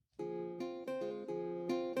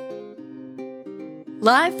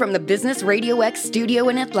Live from the Business Radio X studio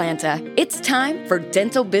in Atlanta, it's time for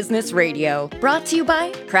Dental Business Radio, brought to you by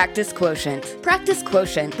Practice Quotient. Practice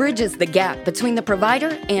Quotient bridges the gap between the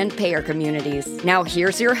provider and payer communities. Now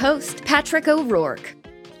here's your host, Patrick O'Rourke.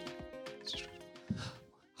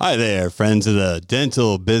 Hi there, friends of the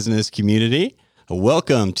dental business community.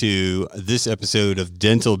 Welcome to this episode of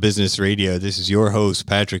Dental Business Radio. This is your host,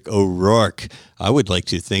 Patrick O'Rourke. I would like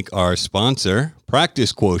to thank our sponsor,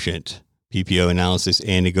 Practice Quotient, PPO analysis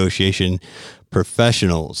and negotiation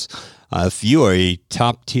professionals. If you are a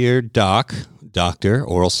top-tier doctor,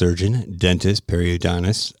 oral surgeon, dentist,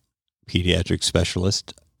 periodontist, pediatric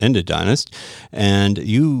specialist, endodontist, and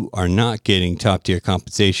you are not getting top-tier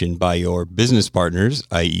compensation by your business partners,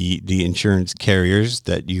 i.e. the insurance carriers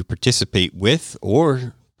that you participate with,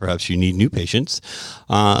 or perhaps you need new patients,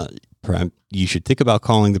 you should think about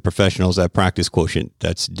calling the professionals at Practice Quotient.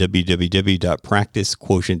 That's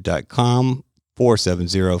www.practicequotient.com,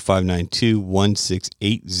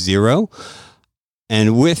 470-592-1680.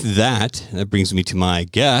 And with that brings me to my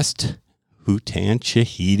guest, Hootan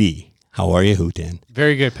Shahidi. How are you, Hootan?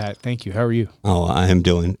 Very good, Pat. Thank you. How are you? Oh, I am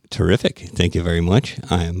doing terrific. Thank you very much.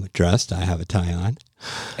 I am dressed. I have a tie on.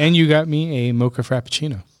 And you got me a mocha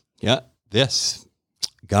frappuccino. Yeah, this.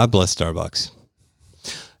 God bless Starbucks.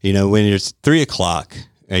 You know, when it's 3 o'clock,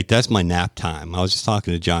 right, that's my nap time. I was just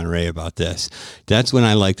talking to John Ray about this. That's when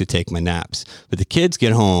I like to take my naps. But the kids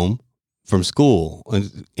get home from school,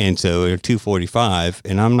 and so they're 2:45,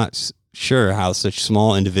 and I'm not sure how such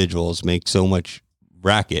small individuals make so much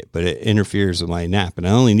racket, but it interferes with my nap. And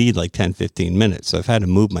I only need like 10, 15 minutes. So I've had to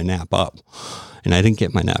move my nap up. And I didn't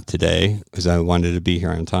get my nap today because I wanted to be here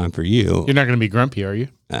on time for you. You're not going to be grumpy, are you?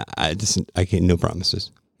 I can't, no promises.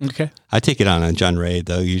 Okay. I take it on John Ray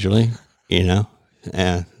though, usually, you know,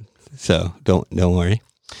 so don't worry.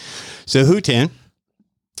 So Hootan,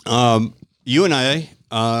 you and I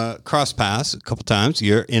crossed paths a couple times.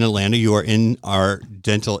 You're in Atlanta. You are in our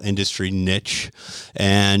dental industry niche,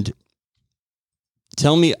 and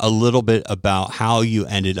tell me a little bit about how you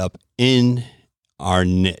ended up in our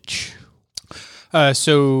niche.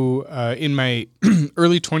 So in my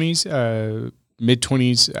early 20s,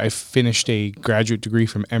 mid-20s, I finished a graduate degree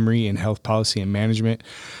from Emory in health policy and management.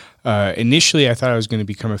 Initially, I thought I was going to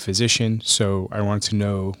become a physician, so I wanted to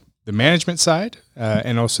know the management side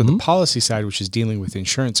and also the policy side, which is dealing with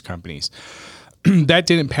insurance companies. That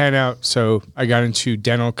didn't pan out, so I got into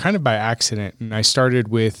dental kind of by accident, and I started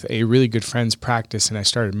with a really good friend's practice, and I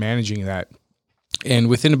started managing that. And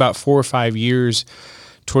within about 4 or 5 years,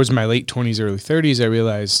 towards my late 20s, early 30s, I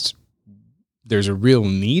realized there's a real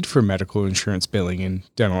need for medical insurance billing in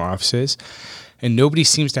dental offices, and nobody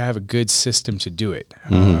seems to have a good system to do it.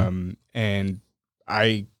 And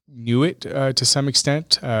I knew it to some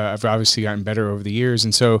extent. I've obviously gotten better over the years.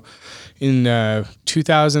 And so in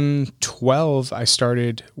 2012, I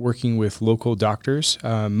started working with local doctors.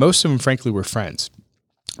 Most of them, frankly, were friends,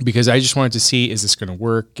 because I just wanted to see, is this going to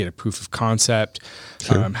work? Get a proof of concept.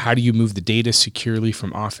 Sure. How do you move the data securely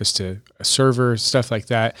from office to a server, stuff like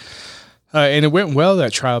that. And it went well,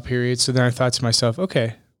 that trial period. So then I thought to myself,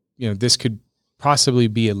 okay, you know, this could possibly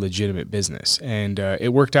be a legitimate business. And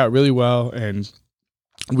it worked out really well. And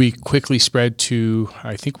we quickly spread to,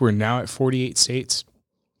 I think we're now at 48 states.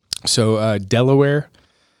 So Delaware,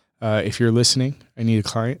 if you're listening, I need a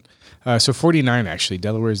client. So 49, actually.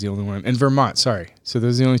 Delaware is the only one. And Vermont, sorry. So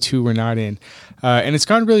those are the only two we're not in. And it's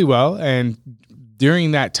gone really well. And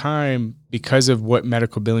during that time, because of what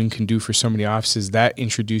medical billing can do for so many offices, that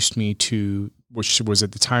introduced me to, which was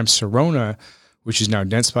at the time Sirona, which is now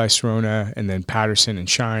Dentsply Sirona, and then Patterson and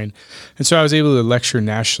Shine. And so I was able to lecture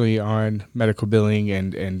nationally on medical billing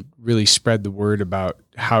and really spread the word about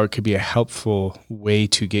how it could be a helpful way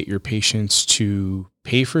to get your patients to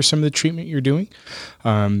pay for some of the treatment you're doing,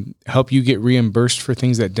 help you get reimbursed for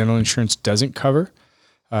things that dental insurance doesn't cover,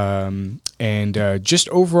 and just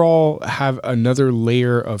overall have another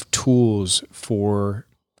layer of tools for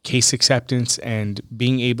case acceptance and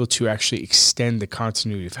being able to actually extend the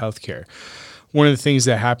continuity of healthcare. One of the things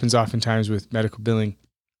that happens oftentimes with medical billing,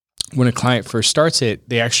 when a client first starts it,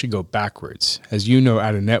 they actually go backwards. As you know,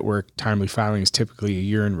 out of network, timely filing is typically a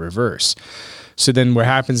year in reverse. So then what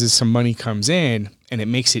happens is some money comes in, and it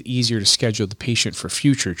makes it easier to schedule the patient for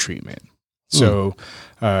future treatment. So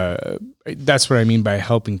that's what I mean by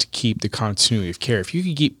helping to keep the continuity of care. If you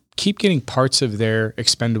could keep getting parts of their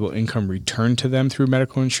expendable income returned to them through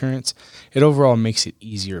medical insurance, it overall makes it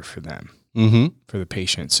easier for them, for the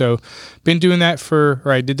patient. So been doing that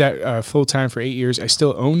I did that full time for 8 years. I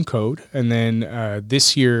still own Code. And then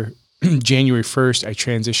this year, January 1st, I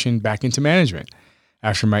transitioned back into management.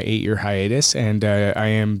 after my 8-year hiatus. And I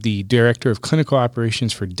am the director of clinical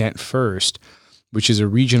operations for Dent First, which is a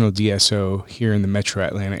regional DSO here in the Metro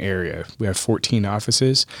Atlanta area. We have 14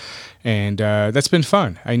 offices, and that's been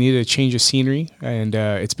fun. I needed a change of scenery, and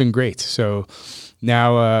it's been great. So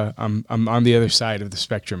now I'm on the other side of the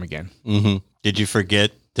spectrum again. Mm-hmm. Did you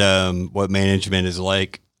forget what management is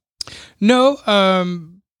like? No,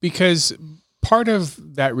 because part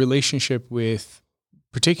of that relationship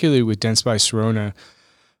particularly with Dents by Sirona,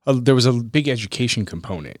 there was a big education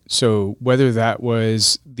component. So whether that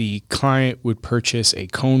was the client would purchase a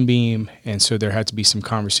cone beam, and so there had to be some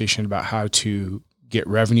conversation about how to get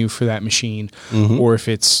revenue for that machine, or if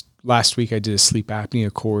it's last week I did a sleep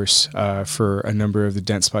apnea course for a number of the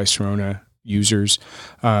Dents by Sirona users.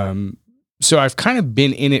 So I've kind of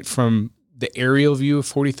been in it from the aerial view of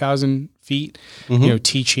 40,000 feet,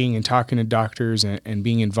 teaching and talking to doctors and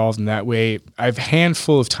being involved in that way. I've a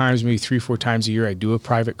handful of times, maybe 3-4 times a year, I do a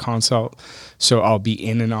private consult. So I'll be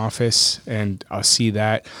in an office and I'll see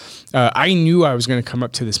that. I knew I was going to come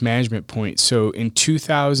up to this management point. So in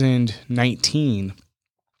 2019,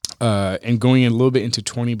 and going in a little bit into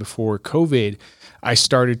 20 before COVID, I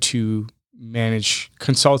started to manage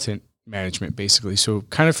consultant management, basically. So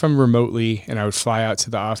kind of from remotely, and I would fly out to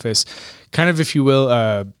the office, kind of, if you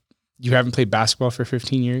will, you haven't played basketball for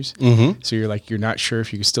 15 years. So you're not sure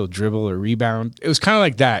if you can still dribble or rebound. It was kind of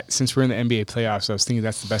like that. Since we're in the NBA playoffs, I was thinking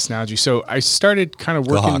that's the best analogy. So I started kind of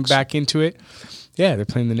working back into it. Yeah, they're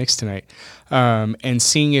playing the Knicks tonight. And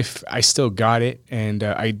seeing if I still got it. And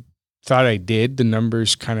I thought I did. The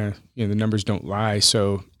numbers the numbers don't lie.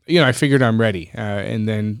 So, I figured I'm ready. And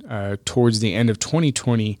then towards the end of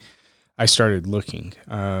 2020, I started looking,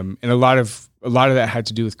 and a lot of that had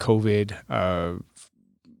to do with COVID,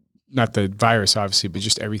 not the virus, obviously, but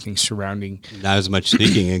just everything surrounding. Not as much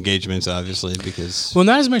speaking engagements, obviously, because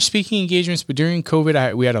not as much speaking engagements, but during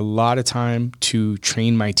COVID, we had a lot of time to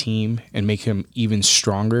train my team and make them even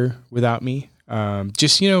stronger without me.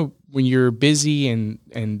 Just when you're busy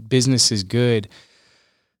and business is good,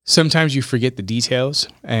 sometimes you forget the details.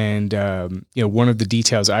 And, one of the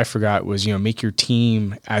details I forgot was, make your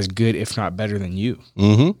team as good, if not better than you.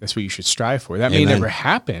 That's what you should strive for. That may never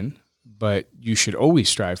happen, but you should always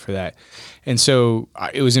strive for that. And so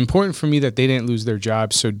it was important for me that they didn't lose their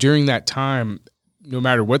jobs. So during that time, no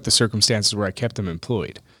matter what the circumstances were, I kept them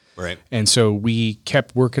employed. Right. And so we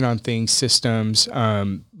kept working on things, systems.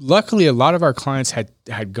 Luckily, a lot of our clients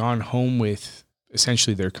had gone home with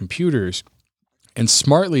essentially their computers. And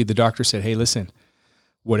smartly, the doctor said, hey, listen,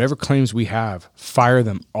 whatever claims we have, fire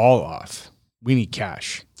them all off. We need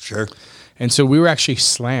cash. Sure. And so we were actually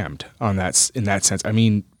slammed on that in that sense. I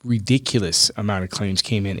mean, ridiculous amount of claims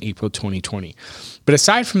came in April 2020. But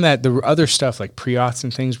aside from that, there were other stuff like pre-auths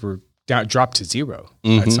and things were dropped to zero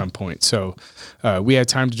at some point. So we had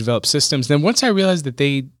time to develop systems. Then once I realized that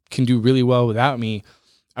they can do really well without me,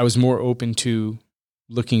 I was more open to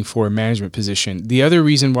looking for a management position. The other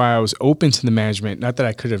reason why I was open to the management, not that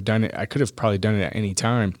I could have done it, I could have probably done it at any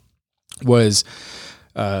time, was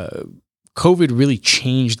COVID really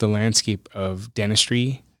changed the landscape of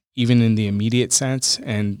dentistry, even in the immediate sense.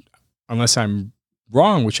 And unless I'm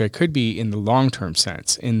wrong, which I could be in the long-term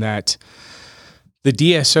sense, in that the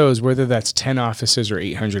DSOs, whether that's 10 offices or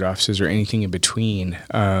 800 offices or anything in between,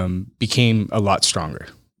 became a lot stronger.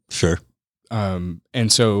 Sure.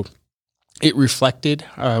 And so it reflected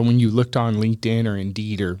when you looked on LinkedIn or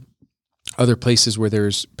Indeed or other places where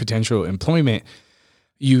there's potential employment,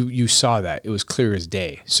 you saw that. It was clear as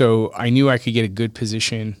day. So I knew I could get a good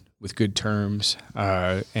position with good terms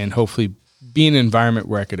and hopefully be in an environment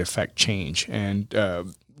where I could affect change. And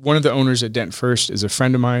one of the owners at Dent First is a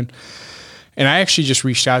friend of mine. And I actually just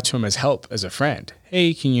reached out to him as help, as a friend.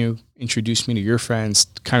 Hey, can you introduce me to your friends,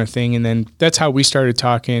 kind of thing? And then that's how we started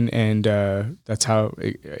talking, and that's how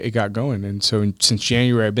it got going. And so since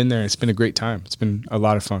January, I've been there, and it's been a great time. It's been a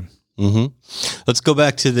lot of fun. Let's go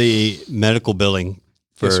back to the medical billing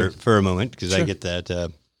for a moment, because Sure. I get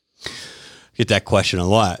that question a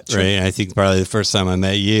lot, right? And I think probably the first time I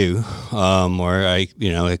met you, or I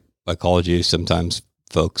called you. Sometimes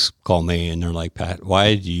folks call me and they're like, Pat,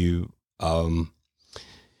 why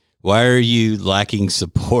are you lacking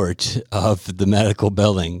support of the medical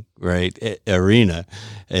billing, right, arena?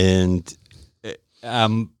 And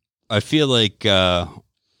I feel like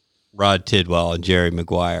Rod Tidwell and Jerry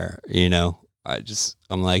Maguire,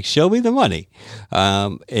 I'm like, show me the money.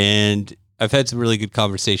 And I've had some really good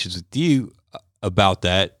conversations with you about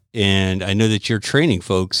that. And I know that you're training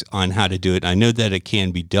folks on how to do it. I know that it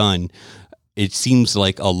can be done. It seems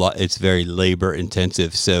like it's very labor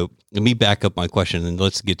intensive. So let me back up my question and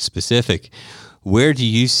let's get specific. Where do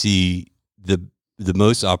you see the the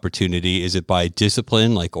most opportunity? Is it by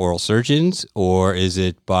discipline, like oral surgeons, or is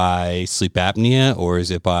it by sleep apnea, or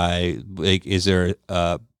is it by like, is there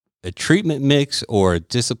a treatment mix or a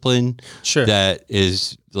discipline that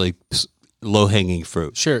is like low hanging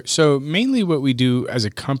fruit? Sure. So mainly what we do as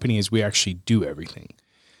a company is we actually do everything.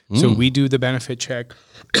 So we do the benefit check.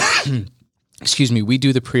 Excuse me. We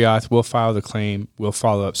do the pre-auth. We'll file the claim. We'll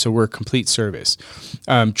follow up. So we're a complete service.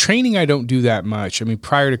 Training, I don't do that much. I mean,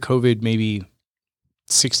 prior to COVID, maybe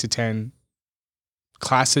 6 to 10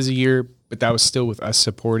 classes a year, but that was still with us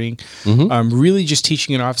supporting. Really just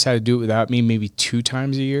teaching an office how to do it without me, maybe 2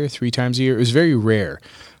 times a year, 3 times a year. It was very rare.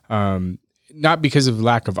 Not because of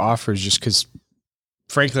lack of offers, just because,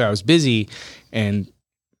 frankly, I was busy. And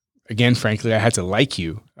again, frankly, I had to like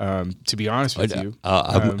you, to be honest with you.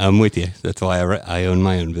 I'm with you. That's why I own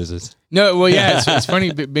my own business. No, well, yeah, it's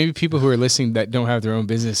funny. But maybe people who are listening that don't have their own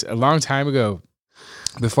business, a long time ago,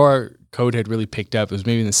 before code had really picked up, it was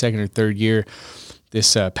maybe in the 2nd or 3rd year,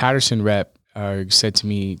 this Patterson rep said to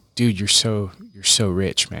me, "Dude, you're so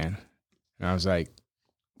rich, man." And I was like,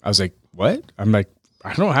 "What?" I'm like,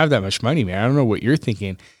 "I don't have that much money, man. I don't know what you're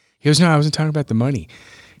thinking." He goes, "No, I wasn't talking about the money.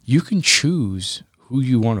 You can choose who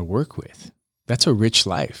you want to work with. That's a rich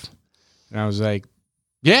life." And I was like,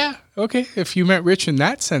 "Yeah, okay. If you meant rich in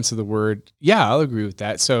that sense of the word, yeah, I'll agree with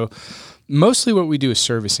that." So mostly what we do is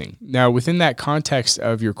servicing. Now, within that context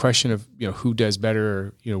of your question of, who does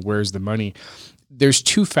better, or, where's the money, there's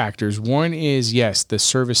 2 factors. One is, yes, the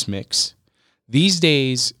service mix. These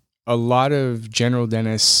days, a lot of general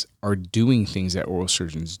dentists are doing things that oral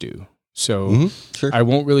surgeons do. So I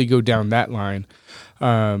won't really go down that line.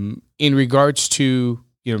 In regards to,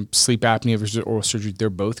 sleep apnea versus oral surgery, they're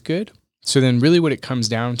both good. So then really what it comes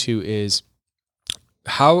down to is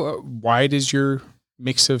how wide is your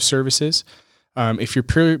mix of services? If you're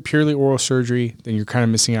purely oral surgery, then you're kind of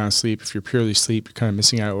missing out on sleep. If you're purely sleep, you're kind of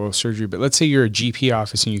missing out on oral surgery. But let's say you're a GP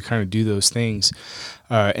office and you kind of do those things.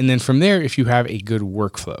 And then from there, if you have a good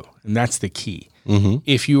workflow, and that's the key.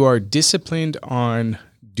 If you are disciplined on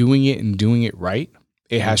doing it and doing it right,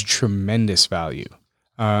 it has tremendous value.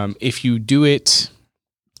 If you do it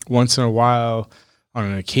once in a while on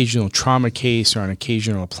an occasional trauma case or an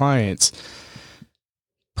occasional appliance,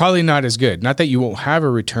 probably not as good. Not that you won't have a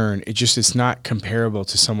return. It's not comparable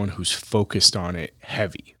to someone who's focused on it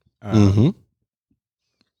heavy.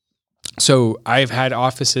 So I've had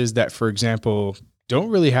offices that, for example, don't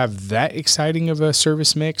really have that exciting of a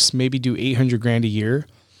service mix, maybe do $800,000 a year,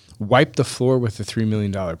 wipe the floor with the $3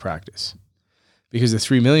 million practice. Because the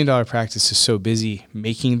 $3 million practice is so busy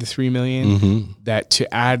making the $3 million that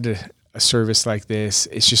to add a service like this,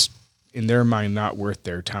 it's just in their mind not worth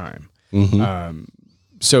their time.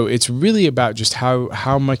 So it's really about just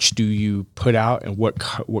how much do you put out and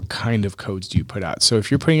what kind of codes do you put out. So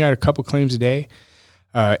if you're putting out a couple claims a day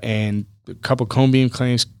and a couple cone beam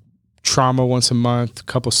claims, trauma once a month, a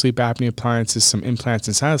couple sleep apnea appliances, some implants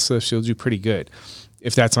and sinus lifts, you'll do pretty good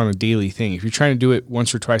if that's on a daily thing. If you're trying to do it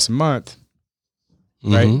once or twice a month,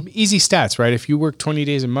 right? Easy stats, right? If you work 20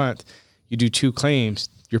 days a month, you do 2 claims,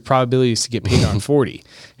 your probability is to get paid on 40.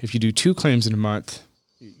 If you do 2 claims in a month,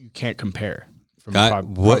 you can't compare.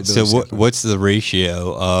 What's the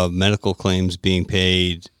ratio of medical claims being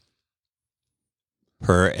paid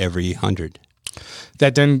per every 100?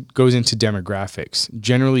 That then goes into demographics.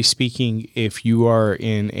 Generally speaking, if you are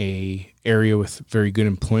in a area with very good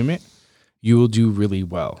employment, you will do really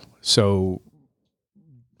well. So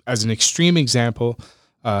as an extreme example,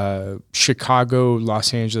 Chicago,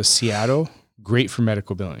 Los Angeles, Seattle, great for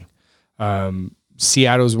medical billing.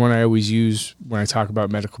 Seattle is one I always use when I talk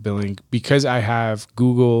about medical billing because I have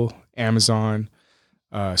Google, Amazon,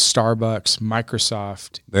 Starbucks,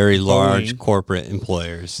 Microsoft. Very large corporate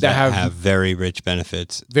employers that have very rich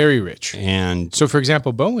benefits. Very rich. And so, for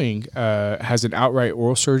example, Boeing has an outright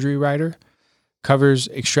oral surgery rider, covers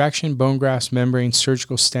extraction, bone grafts, membranes,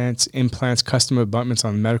 surgical stents, implants, custom abutments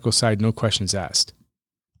on the medical side, no questions asked.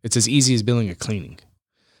 It's as easy as billing a cleaning.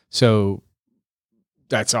 So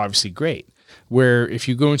that's obviously great. Where if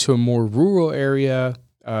you go into a more rural area,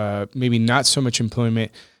 maybe not so much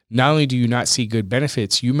employment, not only do you not see good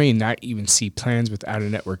benefits, you may not even see plans with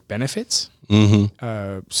out-of-network benefits.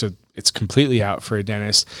 So it's completely out for a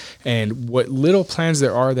dentist. And what little plans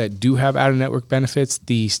there are that do have out-of-network benefits,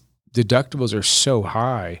 these deductibles are so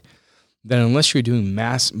high that unless you're doing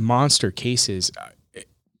mass monster cases,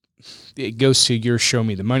 it goes to your show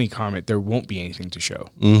me the money comment, there won't be anything to show.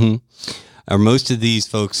 Are most of these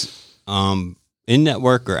folks in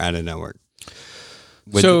network or out of network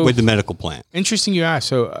with the medical plan? Interesting you ask.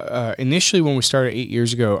 So initially when we started 8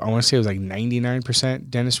 years ago, I want to say it was like 99%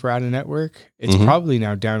 dentists were out of network. It's probably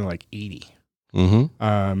now down to like 80.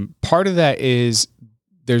 Part of that is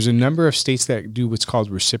there's a number of states that do what's called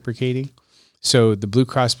reciprocating. So the Blue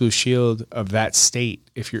Cross Blue Shield of that state,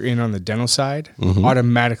 if you're in on the dental side,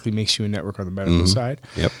 automatically makes you a network on the medical side.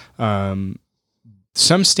 Yep.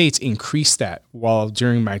 Some states increased that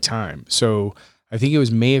during my time. So I think it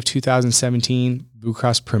was May of 2017, Blue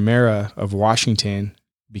Cross Primera of Washington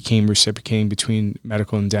became reciprocating between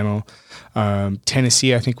medical and dental.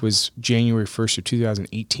 Tennessee, I think, was January 1st of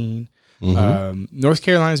 2018. North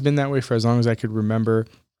Carolina's been that way for as long as I could remember.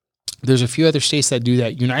 There's a few other states that do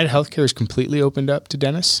that. United Healthcare is completely opened up to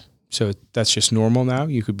dentists. So that's just normal now.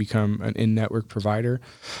 You could become an in-network provider.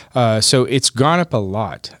 So it's gone up a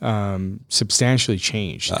lot, substantially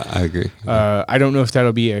changed. I agree. I don't know if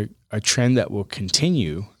that'll be a trend that will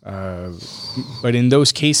continue. But in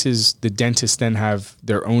those cases, the dentists then have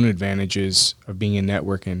their own advantages of being in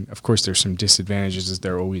network. And of course, there's some disadvantages, as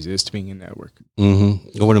there always is, to being in network.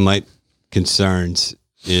 One of my concerns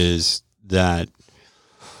is that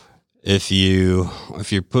if you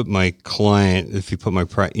put my the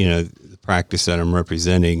practice that I'm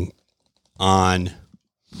representing on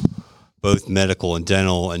both medical and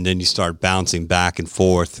dental, and then you start bouncing back and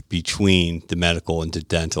forth between the medical and the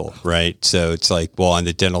dental, right? So it's like, well, on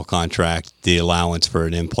the dental contract, the allowance for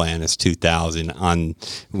an implant is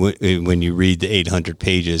 $2,000. When you read the 800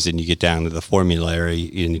 pages and you get down to the formulary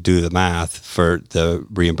and you do the math for the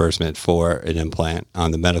reimbursement for an implant on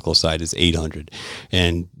the medical side is $800.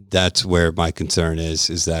 And that's where my concern is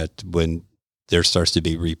that when there starts to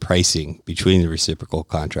be repricing between the reciprocal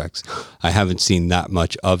contracts, I haven't seen that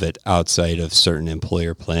much of it outside of certain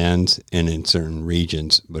employer plans and in certain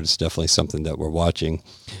regions, but it's definitely something that we're watching.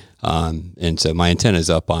 And so my antenna is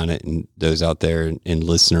up on it, and those out there in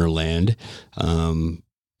listener land,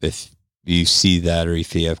 if you see that or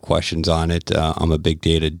if you have questions on it, I'm a big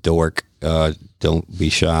data dork. Don't be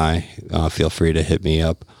shy. Feel free to hit me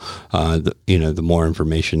up. The more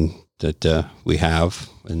information that we have,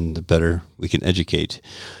 and the better we can educate.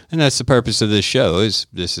 And that's the purpose of this show.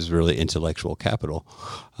 This is really intellectual capital.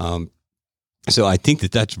 So I think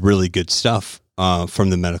that's really good stuff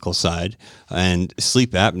from the medical side. And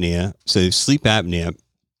sleep apnea. So sleep apnea,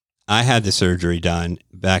 I had the surgery done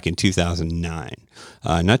back in 2009.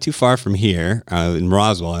 Not too far from here, in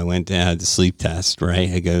Roswell. I went and had the sleep test,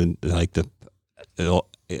 right? I go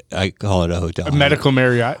I call it a hotel. A medical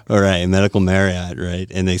Marriott. All right, a medical Marriott, right?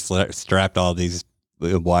 And they strapped all these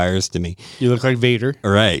wires to me. You look like Vader.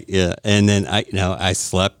 All right, yeah. And then I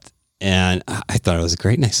slept, and I thought it was a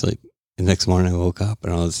great night's sleep. The next morning I woke up,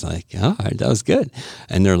 and I was like, oh, that was good.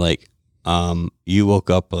 And they're like, you woke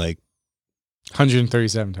up like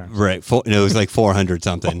 137 times. Right. It was like 400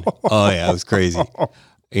 something. Oh, yeah, it was crazy.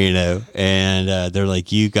 And they're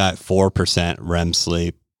like, you got 4% REM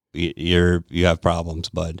sleep. You have problems,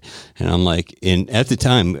 bud. And I'm like, at the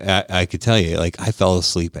time, I could tell you, like, I fell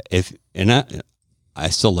asleep. I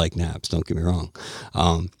still like naps. Don't get me wrong.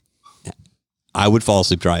 I would fall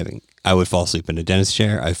asleep driving. I would fall asleep in a dentist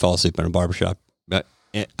chair. I'd fall asleep in a barbershop.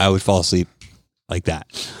 I would fall asleep like that.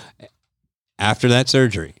 After that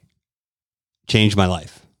surgery, changed my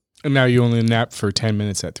life. And now you only nap for 10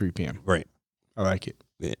 minutes at 3 p.m. Right. I like it.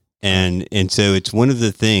 And so it's one of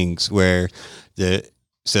the things where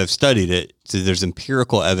so I've studied it. So there's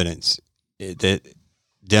empirical evidence that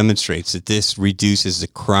demonstrates that this reduces the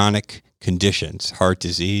chronic conditions, heart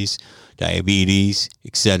disease, diabetes,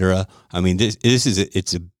 etc. I mean, it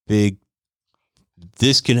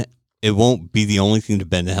won't be the only thing to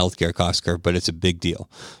bend the healthcare cost curve, but it's a big deal,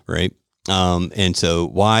 right? And so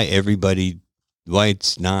why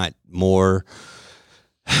it's not more,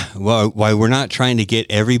 why we're not trying to get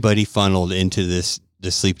everybody funneled into the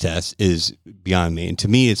sleep test is beyond me. And to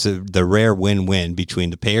me, it's the rare win-win between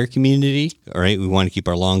the payer community. All right. We want to keep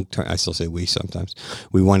our long-term, I still say we sometimes,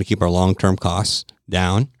 we want to keep our long-term costs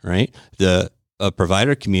down, right? The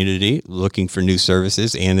provider community looking for new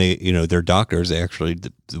services, and their doctors, they actually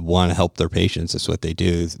want to help their patients. That's what they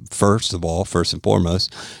do. First and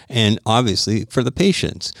foremost, and obviously for the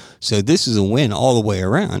patients. So this is a win all the way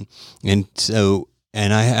around. And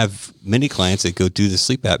I have many clients that go do the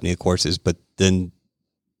sleep apnea courses, but then,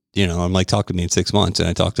 I'm like, talk to me in 6 months. And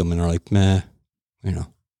I talk to them and they're like, meh,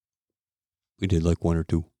 we did like 1 or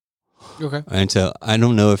 2. Okay. And so I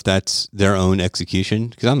don't know if that's their own execution,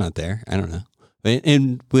 because I'm not there. I don't know.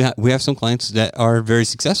 And we have some clients that are very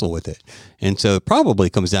successful with it. And so it probably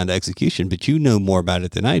comes down to execution, but you know more about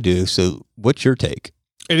it than I do. So what's your take?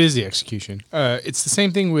 It is the execution. It's the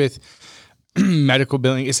same thing with medical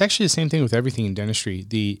billing. It's actually the same thing with everything in dentistry.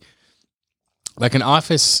 Like an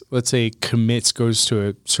office, let's say, goes to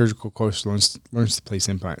a surgical course, learns to place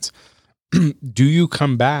implants. do you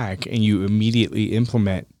come back and you immediately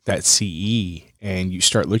implement that CE and you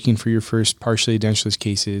start looking for your first partially edentulous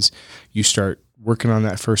cases? You start working on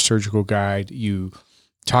that first surgical guide. You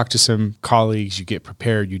talk to some colleagues, you get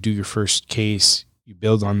prepared, you do your first case, you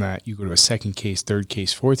build on that, you go to a second case, third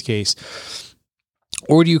case, fourth case.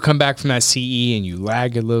 Or do you come back from that CE and you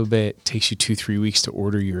lag a little bit? It takes you 2-3 weeks to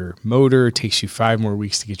order your motor. It takes you 5 more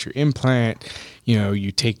weeks to get your implant.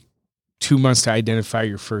 You take 2 months to identify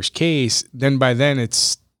your first case. Then by then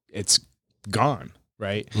it's gone,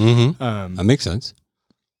 right? Mm-hmm. That makes sense.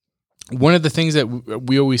 One of the things that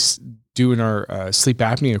we always do in our sleep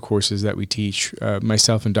apnea courses that we teach,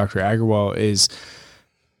 myself and Dr. Agarwal, is,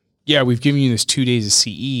 we've given you this 2 days of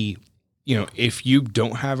CE. If you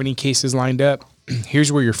don't have any cases lined up,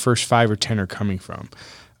 here's where your first 5 or 10 are coming from.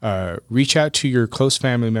 Reach out to your close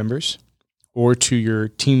family members or to your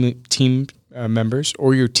team members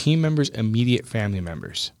or your team members' immediate family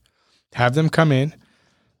members. Have them come in.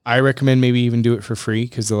 I recommend maybe even do it for free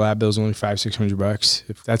because the lab bill is only $500-$600.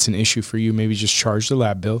 If that's an issue for you, maybe just charge the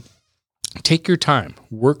lab bill. Take your time.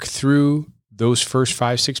 Work through those first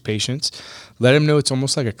 5-6 patients. Let them know it's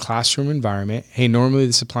almost like a classroom environment. Hey, normally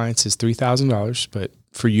this appliance is $3,000, but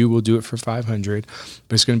for you, we'll do it for $500.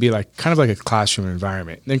 But it's going to be kind of like a classroom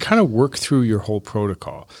environment. Then kind of work through your whole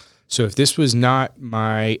protocol. So if this was not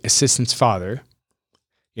my assistant's father,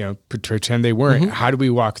 pretend they weren't, how do we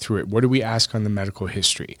walk through it? What do we ask on the medical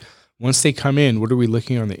history? Once they come in, what are we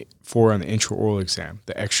looking for on the intraoral exam,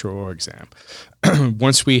 the extraoral exam?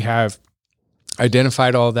 Once we have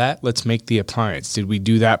identified all that, let's make the appliance. Did we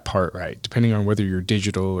do that part right? Depending on whether you're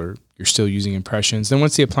digital or you're still using impressions. Then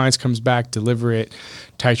once the appliance comes back, deliver it,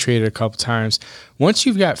 titrate it a couple times. Once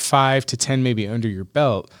you've got 5 to 10 maybe under your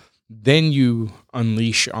belt, then you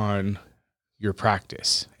unleash on your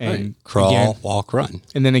practice and crawl, walk, run.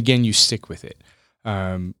 And then again, you stick with it.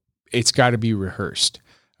 It's got to be rehearsed.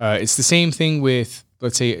 It's the same thing with,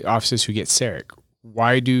 let's say, offices who get CEREC.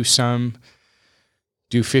 Why do some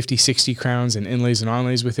do 50, 60 crowns and inlays and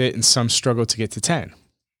onlays with it, and some struggle to get to 10?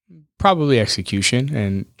 Probably execution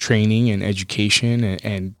and training and education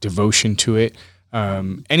and devotion to it.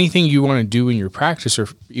 Anything you want to do in your practice, or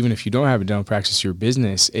even if you don't have a dental practice, your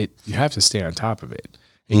business, you have to stay on top of it.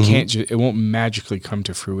 It won't magically come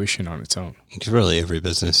to fruition on its own. It's really every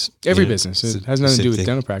business. Business. It has nothing to do with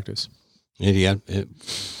dental practice.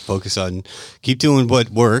 Focus on, keep doing what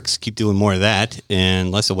works, keep doing more of that,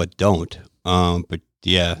 and less of what don't. But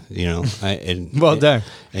well done.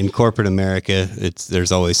 In corporate America,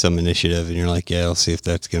 there's always some initiative, and you're like, I'll see if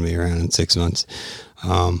that's going to be around in 6 months.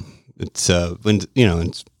 When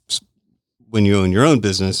you own your own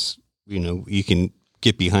business, you can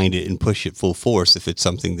get behind it and push it full force if it's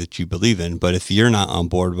something that you believe in. But if you're not on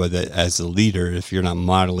board with it as a leader, if you're not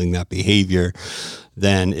modeling that behavior,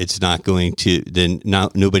 then it's not going to. Then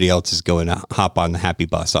nobody else is going to hop on the happy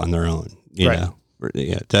bus on their own. You know,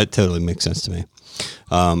 that totally makes sense to me.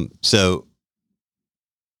 So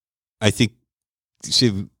I think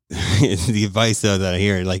the advice though that I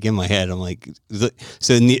hear, like in my head, I'm like,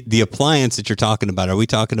 so the appliance that you're talking about, are we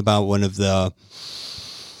talking about one of the,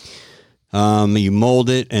 you mold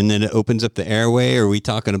it and then it opens up the airway, or are we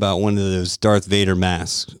talking about one of those Darth Vader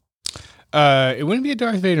masks? It wouldn't be a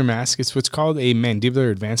Darth Vader mask. It's what's called a mandibular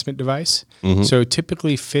advancement device. So it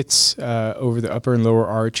typically fits over the upper and lower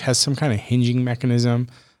arch, has some kind of hinging mechanism.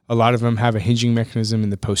 A lot of them have a hinging mechanism in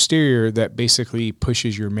the posterior that basically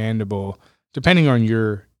pushes your mandible, depending on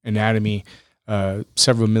your anatomy,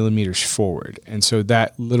 several millimeters forward. And so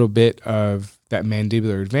that little bit of that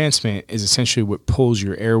mandibular advancement is essentially what pulls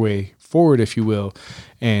your airway forward, if you will,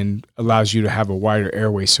 and allows you to have a wider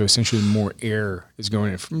airway. So essentially more air is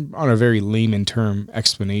going in, on a very layman term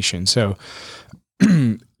explanation. So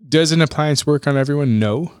does an appliance work on everyone?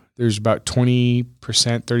 No. There's about 20%,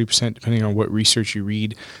 30%, depending on what research you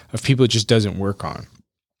read, of people it just doesn't work on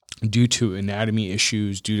due to anatomy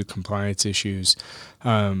issues, due to compliance issues.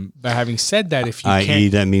 But having said that, if you i.e.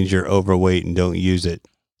 that means you're overweight and don't use it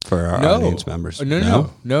for our audience members.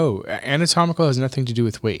 No. Anatomical has nothing to do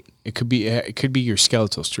with weight. It could be your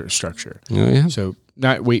skeletal structure. Oh, yeah. So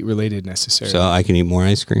not weight related necessarily. So I can eat more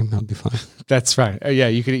ice cream. I'll be fine. That's fine.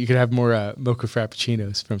 You could have more mocha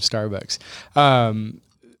frappuccinos from Starbucks.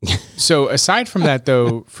 So aside from that,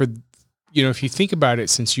 though, if you think about it,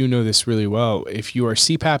 since you know this really well, if you are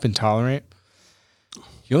CPAP intolerant,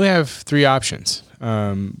 you only have 3 options.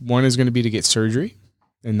 One is going to be to get surgery,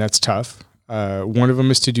 and that's tough. One of them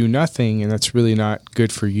is to do nothing, and that's really not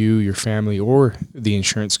good for you, your family, or the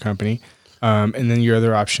insurance company. And then your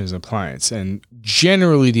other option is appliance. And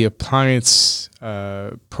generally, the appliance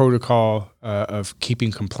protocol of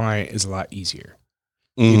keeping compliant is a lot easier.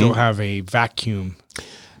 You don't have a vacuum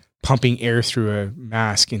pumping air through a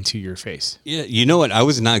mask into your face. Yeah, you know what? I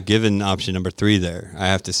was not given option number 3 there, I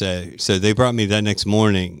have to say. So they brought me that next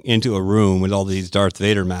morning into a room with all these Darth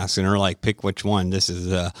Vader masks, and they're like, pick which one. This is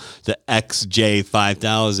the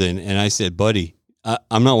XJ5000. And I said, buddy,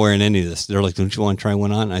 I'm not wearing any of this. They're like, don't you want to try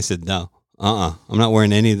one on? I said, no, I'm not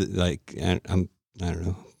wearing any of the, like, I don't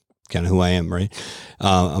know, kind of who I am, right?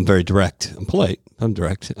 I'm very direct. I'm polite. I'm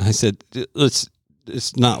direct. I said, let's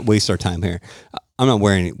not waste our time here. I'm not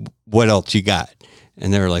wearing it. What else you got?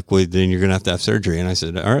 And they were like, well, then you're going to have surgery. And I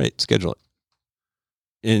said, all right, schedule it.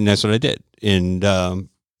 And that's what I did. And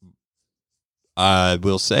I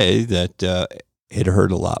will say that it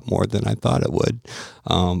hurt a lot more than I thought it would.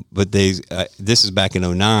 But this is back in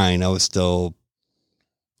 2009. I was still,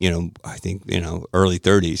 I think, early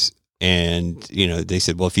 30s. And, they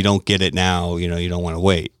said, well, if you don't get it now, you don't want to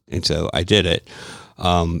wait. And so I did it.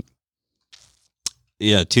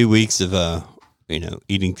 2 weeks of,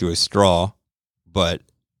 eating through a straw, but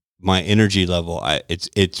my energy level,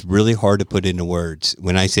 it's really hard to put into words.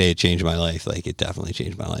 When I say it changed my life, like it definitely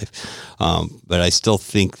changed my life. But I still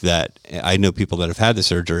think that I know people that have had the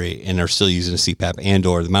surgery and are still using a CPAP and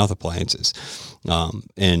or the mouth appliances.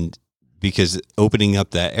 And because opening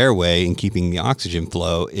up that airway and keeping the oxygen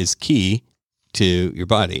flow is key to your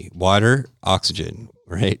body. Water, oxygen,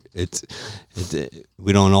 right?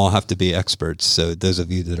 We don't all have to be experts. So those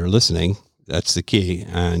of you that are listening, that's the key.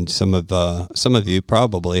 And some of you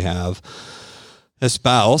probably have a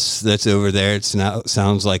spouse that's over there. It's now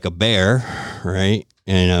sounds like a bear, right?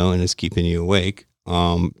 And it's keeping you awake.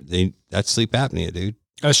 That's sleep apnea, dude.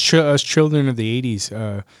 Us children of the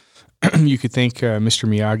 80s, you could thank Mr.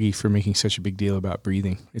 Miyagi for making such a big deal about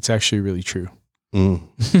breathing. It's actually really true.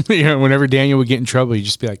 Whenever Daniel would get in trouble, he'd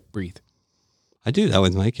just be like, breathe. I do that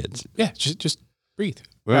with my kids. Yeah, just breathe.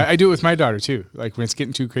 Yeah. I do it with my daughter too. Like when it's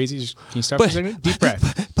getting too crazy, can you stop for a second? Deep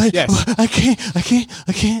breath. But yes. I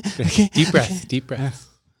can't. Deep breath.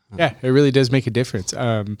 Yeah, it really does make a difference.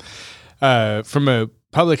 From a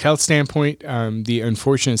public health standpoint, the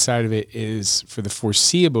unfortunate side of it is for the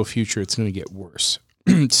foreseeable future, it's going to get worse.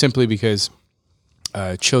 Simply because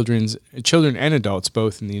children and adults,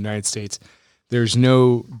 both in the United States, there's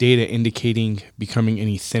no data indicating becoming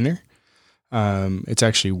any thinner. It's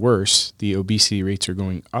actually worse. The obesity rates are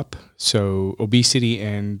going up. So obesity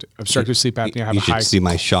and obstructive sleep apnea have you should see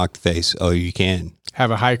my shocked face. Oh, you can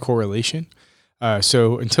have a high correlation.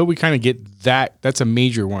 So until we kind of get that's a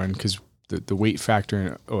major one because the weight factor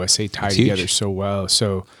and OSA tie together so well.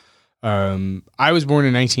 So I was born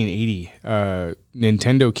in 1980.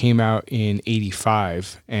 Nintendo came out in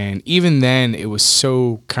 85. And even then it was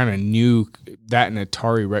so kind of new, that and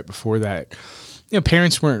Atari right before that.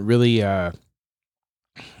 Parents weren't really,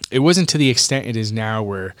 it wasn't to the extent it is now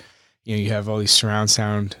where, you have all these surround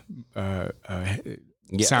sound, sound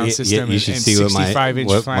system you should and see 65-inch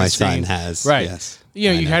what flat my screen. son has. Right. Yes.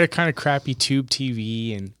 You had a kind of crappy tube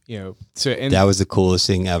TV and, and that was the coolest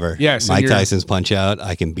thing ever. Yes. Mike Tyson's Punch Out.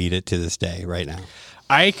 I can beat it to this day right now.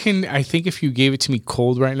 I think if you gave it to me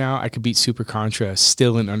cold right now, I could beat Super Contra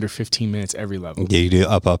still in under 15 minutes every level. Yeah, you do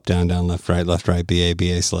up, down, left, right,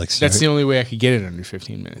 BA select. That's the only way I could get it under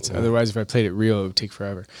 15 minutes. Yeah. Otherwise, if I played it real, it would take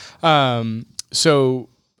forever. So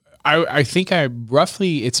I think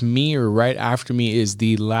it's me or right after me is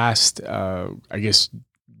the last,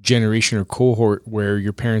 generation or cohort where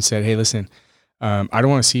your parents said, hey, listen, I don't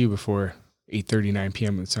want to see you before 8:30, 9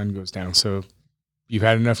 p.m. when the sun goes down. So you've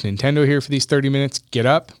had enough Nintendo here for these 30 minutes. Get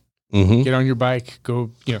up, get on your bike, go,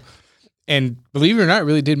 and believe it or not, it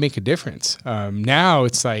really did make a difference. Now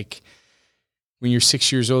it's like when you're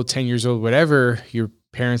 6 years old, 10 years old, whatever, your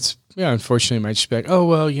parents, unfortunately might just be like, oh,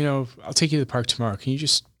 well, I'll take you to the park tomorrow. Can you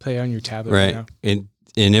just play on your tablet right now? And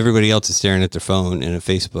everybody else is staring at their phone and a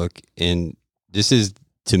Facebook. And this is,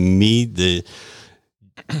 to me, the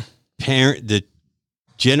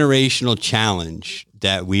generational challenge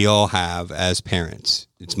that we all have as parents.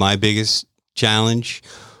 It's my biggest challenge.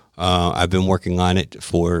 I've been working on it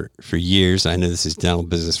for years. I know this is Dental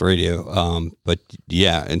Business Radio, but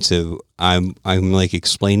yeah. And so I'm like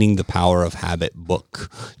explaining the Power of Habit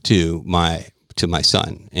book to my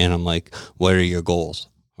son, and I'm like, what are your goals?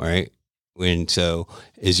 All right. And so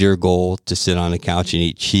is your goal to sit on the couch and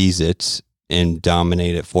eat Cheez-Its and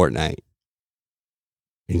dominate at Fortnite?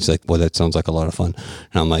 And he's like, well, that sounds like a lot of fun.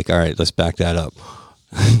 And I'm like, all right, let's back that up.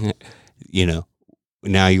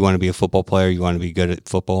 Now you want to be a football player. You want to be good at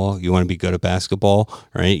football. You want to be good at basketball,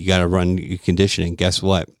 right? You got to run your conditioning. Guess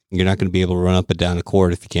what? You're not going to be able to run up and down the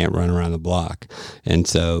court if you can't run around the block. And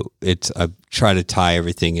so I try to tie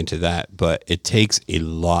everything into that, but it takes a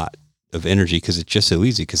lot of energy because it's just so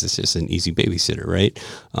easy, because it's just an easy babysitter, right?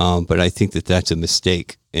 But I think that that's a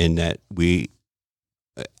mistake in that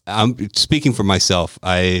I'm speaking for myself.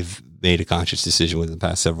 I've made a conscious decision within the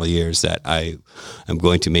past several years that I am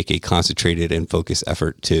going to make a concentrated and focused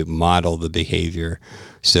effort to model the behavior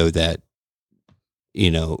so that,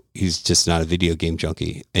 he's just not a video game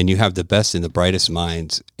junkie. And you have the best and the brightest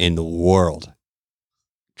minds in the world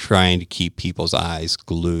trying to keep people's eyes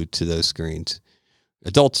glued to those screens.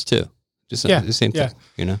 Adults too. Just the same thing,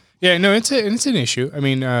 Yeah, no, it's an issue. I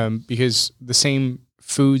mean, because the same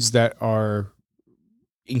foods that are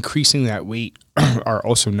increasing that weight are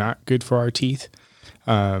also not good for our teeth.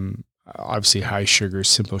 Obviously high sugars,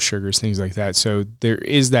 simple sugars, things like that. So there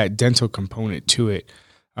is that dental component to it,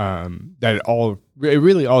 that it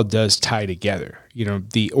really all does tie together.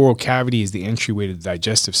 The oral cavity is the entryway to the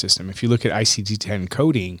digestive system. If you look at ICD-10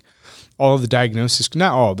 coding, all of the diagnosis,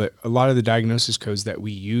 not all, but a lot of the diagnosis codes that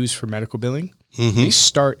we use for medical billing, they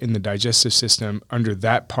start in the digestive system under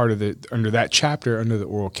that under that chapter, under the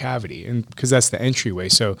oral cavity. And because that's the entryway.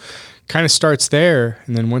 So kind of starts there.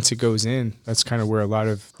 And then once it goes in, that's kind of where a lot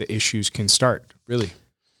of the issues can start, really.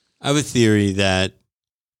 I have a theory that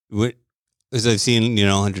as I've seen,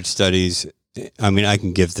 100 studies, I mean, I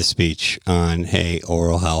can give the speech on, hey,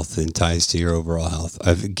 oral health and ties to your overall health.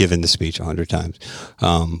 I've given the speech 100 times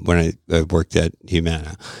when I worked at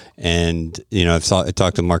Humana. And, I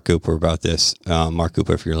talked to Mark Cooper about this. Mark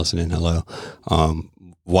Cooper, if you're listening, hello.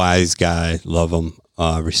 Wise guy, love him,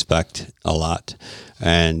 respect a lot.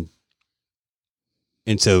 And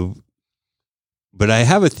so, but I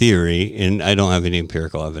have a theory, and I don't have any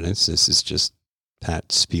empirical evidence. This is just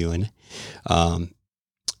Pat spewing.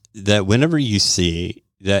 That whenever you see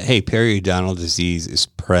that, hey, periodontal disease is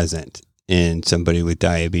present in somebody with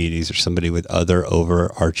diabetes or somebody with other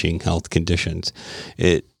overarching health conditions,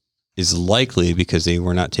 it is likely because they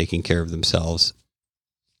were not taking care of themselves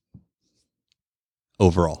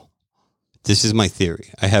overall. This is my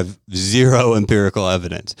theory. I have zero empirical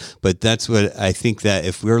evidence, but that's what I think, that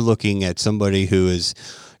if we're looking at somebody who is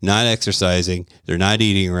not exercising, they're not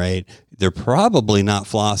eating right, they're probably not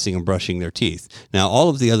flossing and brushing their teeth. Now, all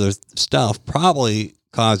of the other stuff probably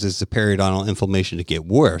causes the periodontal inflammation to get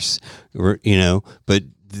worse, but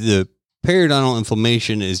the periodontal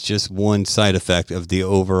inflammation is just one side effect of the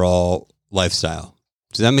overall lifestyle.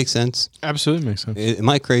 Does that make sense? Absolutely makes sense. Am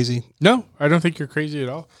I crazy? No, I don't think you're crazy at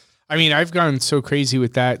all. I mean, I've gone so crazy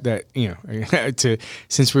with that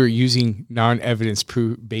since we're using non-evidence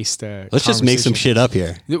based. Let's just make some shit up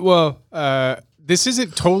here. Well, this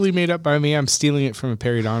isn't totally made up by me. I'm stealing it from a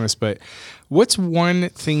periodontist. But what's one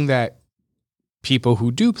thing that people who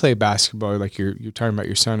do play basketball, like you're talking about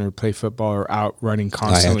your son, or play football, or out running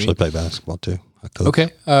constantly? I actually play basketball too. I coach.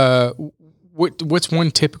 Okay. What's one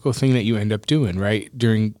typical thing that you end up doing, right,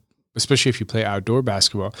 during, especially if you play outdoor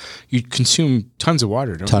basketball? You consume tons of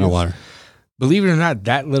water, don't you? Ton of water. Believe it or not,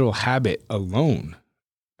 that little habit alone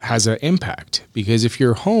has an impact, because if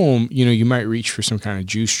you're home, you might reach for some kind of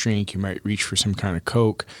juice drink, you might reach for some kind of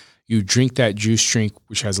Coke. You drink that juice drink,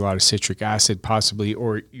 which has a lot of citric acid possibly,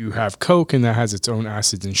 or you have Coke and that has its own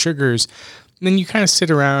acids and sugars. And then you kind of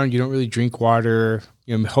sit around, you don't really drink water.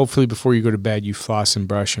 Hopefully before you go to bed, you floss and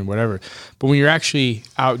brush and whatever. But when you're actually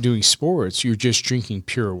out doing sports, you're just drinking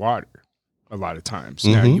pure water a lot of times.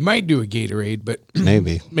 Now, you might do a Gatorade, but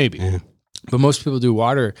maybe. Yeah. But most people do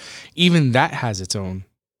water. Even that has its own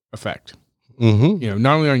effect.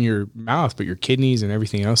 Not only on your mouth, but your kidneys and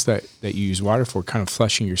everything else that you use water for, kind of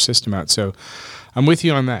flushing your system out. So I'm with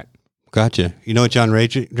you on that. Gotcha. You know what John Ray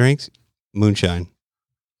drinks? Moonshine.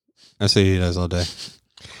 That's what he does all day.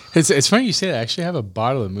 It's funny you say that. I actually have a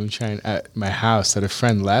bottle of moonshine at my house that a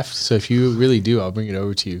friend left. So if you really do, I'll bring it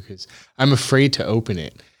over to you, because I'm afraid to open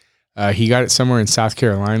it. He got it somewhere in South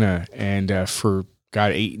Carolina, and for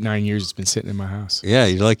 8-9 years, it's been sitting in my house. Yeah,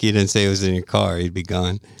 you're lucky you didn't say it was in your car. You'd be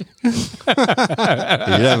gone. You'd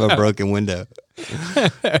have a broken window.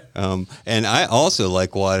 And I also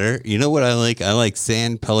like water. You know what I like? I like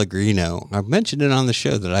San Pellegrino. I've mentioned it on the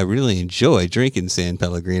show that I really enjoy drinking San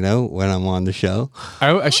Pellegrino when I'm on the show.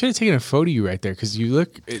 I should have taken a photo of you right there, because you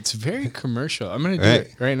look, it's very commercial. I'm going to do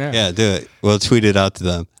it right now. Yeah, do it. We'll tweet it out to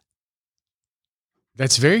them.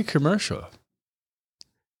 That's very commercial.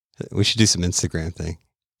 We should do some Instagram thing.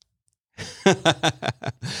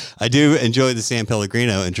 I do enjoy the San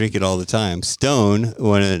Pellegrino and drink it all the time. Stone,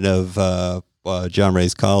 one of John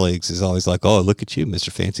Ray's colleagues, is always like, "Oh, look at you,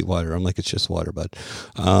 Mr. Fancy Water." I'm like, "It's just water, bud."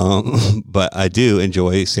 But I do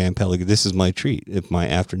enjoy San Pellegrino. This is my treat, my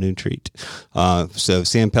afternoon treat. So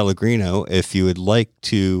San Pellegrino, if you would like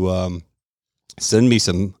to send me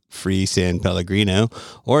some free San Pellegrino,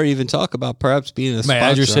 or even talk about perhaps being a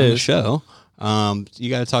sponsor on the show, you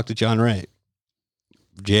got to talk to John Ray.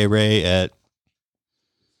 J. Ray at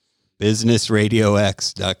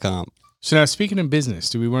businessradiox.com. So now, speaking of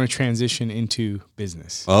business, do we want to transition into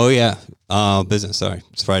business? Oh, yeah. Business. Sorry.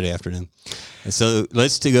 It's Friday afternoon. And so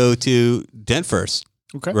let's go to Dent First.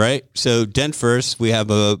 Okay. Right. So Dent First, we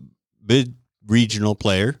have a mid-regional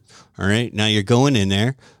player. All right. Now you're going in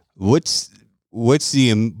there. What's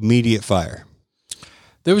the immediate fire?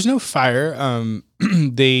 There was no fire.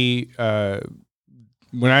 They're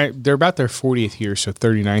about their 40th year, so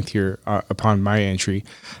 39th year upon my entry,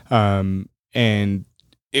 and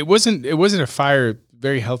it wasn't a fire.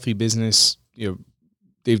 Very healthy business.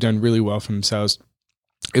 They've done really well for themselves.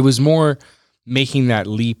 It was more making that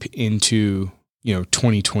leap into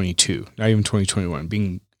 2022, not even 2021,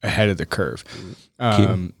 being ahead of the curve.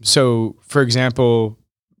 So, for example,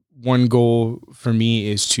 one goal for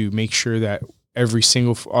me is to make sure that every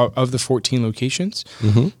single of the 14 locations,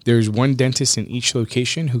 there's one dentist in each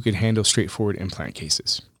location who could handle straightforward implant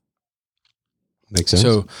cases. Makes sense.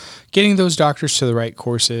 So getting those doctors to the right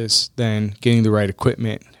courses, then getting the right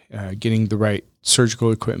equipment, getting the right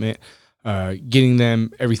surgical equipment, getting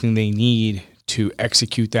them everything they need to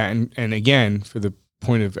execute that. And again, for the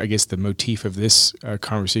point of, I guess, the motif of this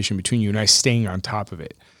conversation between you and I, staying on top of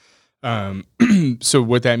it. So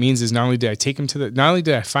what that means is not only did I take them not only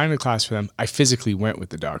did I find a class for them, I physically went with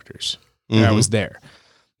the doctors and I was there.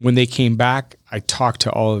 When they came back, I talked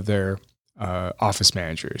to all of their office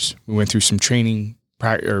managers. We went through some training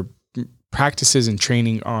practices and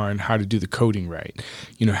training on how to do the coding right.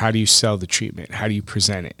 How do you sell the treatment? How do you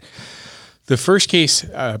present it? The first case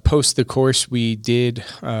post the course we did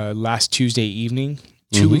last Tuesday evening.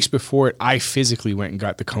 2 weeks before it, I physically went and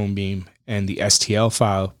got the cone beam and the STL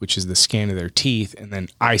file, which is the scan of their teeth, and then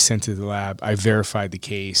I sent it to the lab. I verified the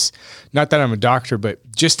case. Not that I'm a doctor, but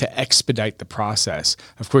just to expedite the process.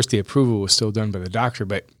 Of course, the approval was still done by the doctor,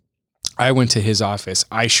 but I went to his office.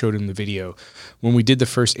 I showed him the video. When we did the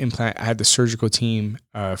first implant, I had the surgical team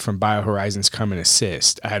from BioHorizons come and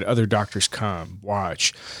assist. I had other doctors come,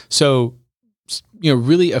 watch. So,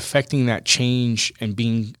 really affecting that change and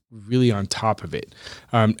being really on top of it.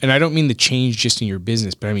 And I don't mean the change just in your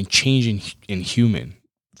business, but I mean change in human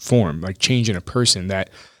form, like change in a person. That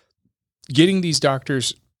getting these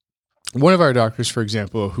doctors, one of our doctors, for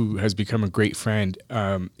example, who has become a great friend,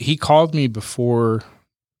 he called me before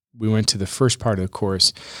we went to the first part of the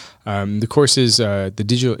course. The course is the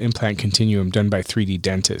Digital Implant Continuum done by 3D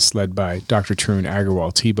Dentists, led by Dr. Tarun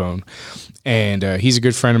Agarwal, T-Bone. And he's a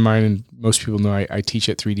good friend of mine, and most people know I teach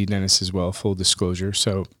at 3D Dentists as well, full disclosure.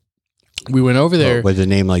 So we went over there. With a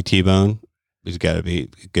name like T-Bone, he's got to be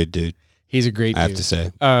a good dude. He's a great dude. I have to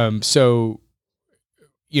say. So,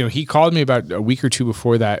 he called me about a week or two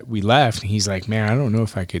before that we left, and he's like, man, I don't know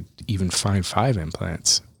if I could even find 5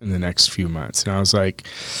 implants in the next few months. And I was like,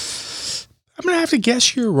 I'm going to have to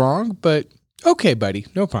guess you're wrong, but okay, buddy,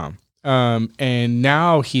 no problem. And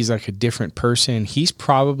now he's like a different person. He's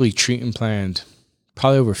probably treatment planned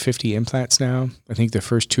probably over 50 implants now. I think the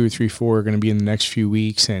first 2 or 3, 4 are going to be in the next few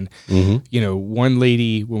weeks. And, one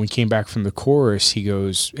lady, when we came back from the course, he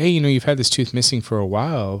goes, hey, you've had this tooth missing for a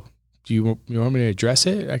while. Do you want me to address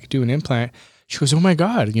it? I could do an implant. She goes, oh my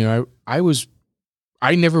God,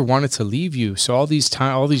 I never wanted to leave you. So all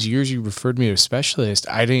these years you referred me to a specialist,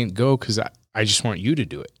 I didn't go because I just want you to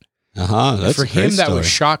do it. That's for a great him, that story. was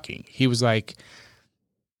shocking. He was like,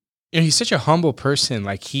 he's such a humble person.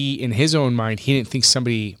 Like he, in his own mind, he didn't think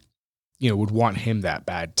somebody, would want him that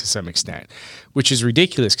bad to some extent, which is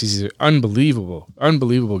ridiculous because he's an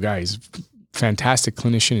unbelievable guy. He's a fantastic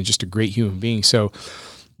clinician and just a great human being. So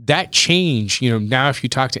that change, now if you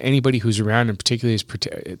talk to anybody who's around, and particularly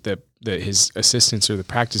his assistants or the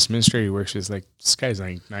practice administrator he works with, like, this guy's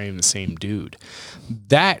like not even the same dude.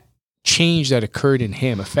 That change that occurred in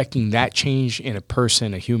him, affecting that change in a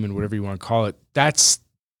person, a human, whatever you want to call it, that's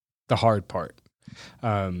the hard part.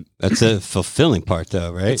 That's a fulfilling part,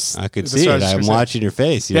 though, right? I could see it. I'm watching your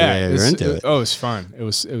face. You're into it. Oh, it's fun. It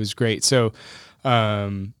was great. So,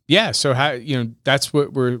 so how, that's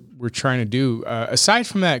what we're trying to do. Aside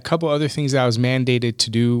from that, a couple other things that I was mandated to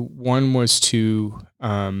do. One was to,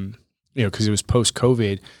 because it was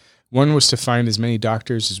post-COVID, one was to find as many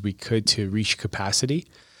doctors as we could to reach capacity,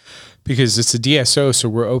 because it's a DSO. So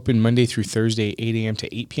we're open Monday through Thursday, 8 a.m.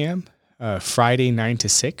 to 8 p.m., Friday, 9 to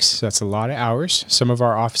 6. So that's a lot of hours. Some of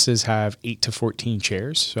our offices have 8 to 14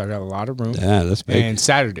 chairs. So I got a lot of room. Yeah, that's big. And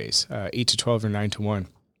Saturdays, 8 to 12 or 9 to 1.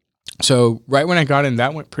 So right when I got in,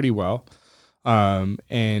 that went pretty well,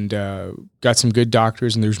 and got some good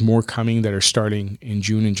doctors, and there's more coming that are starting in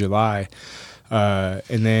June and July.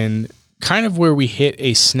 And then kind of where we hit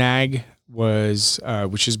a snag was,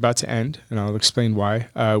 which is about to end, and I'll explain why,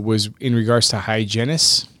 was in regards to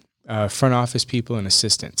hygienists, front office people, and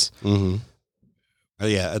assistants. Mm-hmm.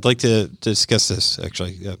 Yeah, I'd like to discuss this,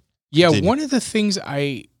 actually. Yeah, Continue. one of the things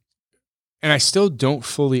I still don't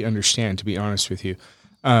fully understand, to be honest with you,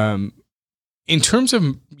 in terms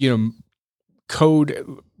of,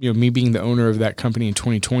 code, me being the owner of that company in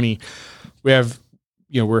 2020, we have,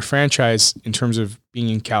 we're a franchise in terms of being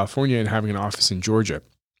in California and having an office in Georgia.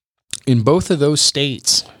 In both of those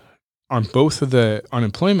states, on both of the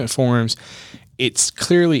unemployment forms, it's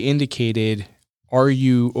clearly indicated, are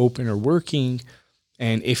you open or working?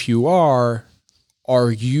 And if you are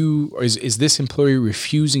is this employee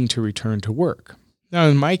refusing to return to work? Now,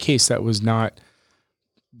 in my case, there was no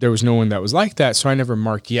one that was like that. So I never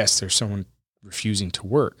marked, yes, there's someone refusing to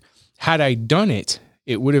work. Had I done it,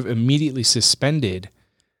 it would have immediately suspended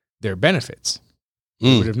their benefits.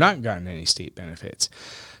 They would have not gotten any state benefits.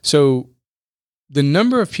 So the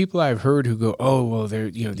number of people I've heard who go, oh, well,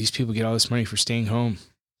 these people get all this money for staying home.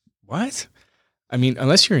 What? I mean,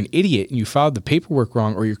 unless you're an idiot and you filed the paperwork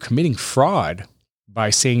wrong, or you're committing fraud by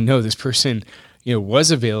saying, no, this person, was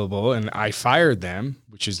available and I fired them,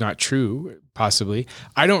 which is not true, possibly.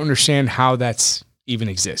 I don't understand how that's even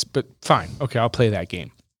exists, but fine. Okay, I'll play that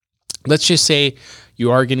game. Let's just say you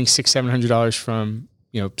are getting $600-700 from,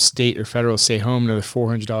 state or federal, stay home, another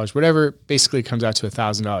 $400, whatever, basically comes out to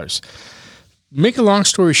 $1,000. Make a long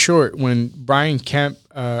story short, when Brian Kemp,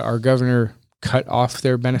 our governor, cut off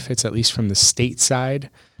their benefits, at least from the state side,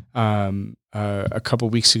 a couple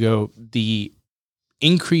weeks ago, the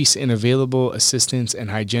increase in available assistants and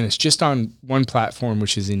hygienists just on one platform,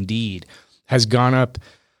 which is Indeed, has gone up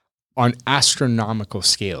on astronomical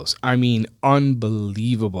scales. I mean,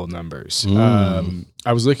 unbelievable numbers.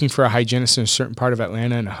 I was looking for a hygienist in a certain part of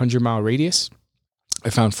Atlanta in a 100-mile radius. I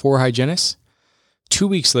found 4 hygienists. 2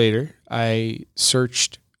 weeks later, I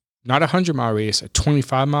searched not a 100-mile radius, a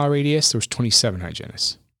 25-mile radius. There was 27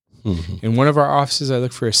 hygienists. Mm-hmm. In one of our offices, I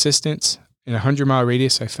looked for assistants. In a 100-mile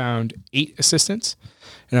radius, I found 8 assistants.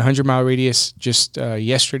 In a 100-mile radius, just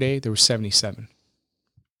yesterday, there were 77.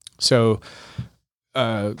 So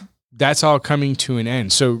that's all coming to an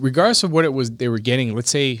end. So regardless of what it was they were getting, let's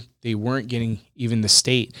say they weren't getting even the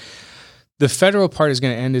state, the federal part is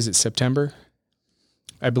going to end, is it September?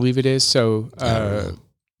 I believe it is. So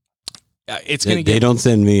it's going to get... They don't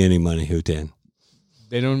send me any money, Hootan.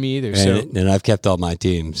 They don't me either. And I've kept all my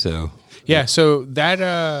team, so... Yeah, so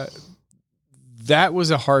that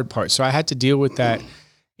was a hard part. So I had to deal with that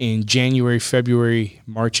in January, February,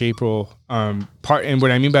 March, April. And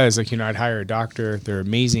what I mean by that is, I'd hire a doctor. They're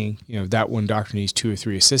amazing. That one doctor needs 2 or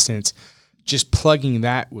 3 assistants. Just plugging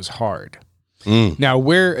that was hard. Now,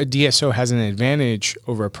 where a DSO has an advantage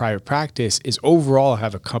over a private practice is overall I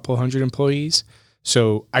have a couple hundred employees,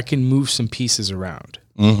 so I can move some pieces around.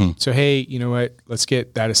 Mm-hmm. So, hey, you know what? Let's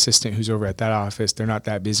get that assistant who's over at that office. They're not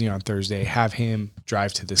that busy on Thursday. Have him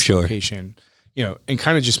drive to this location, and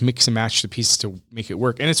kind of just mix and match the pieces to make it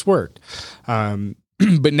work. And it's worked.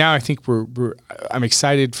 But now I think I'm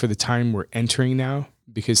excited for the time we're entering now,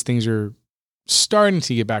 because things are starting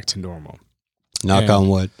to get back to normal. Knock on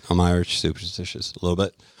wood. I'm Irish, superstitious a little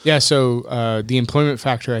bit. Yeah, so the employment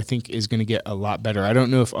factor, I think, is going to get a lot better. I don't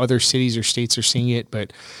know if other cities or states are seeing it,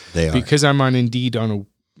 but they are. Because I'm on Indeed on a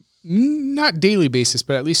not daily basis,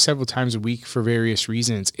 but at least several times a week for various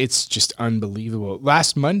reasons, it's just unbelievable.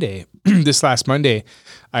 This last Monday,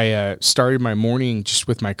 I started my morning just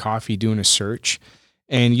with my coffee doing a search.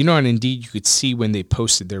 And on Indeed, you could see when they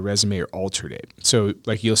posted their resume or altered it. So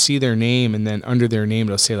you'll see their name, and then under their name,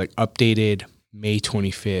 it'll say updated May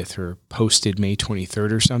 25th or posted May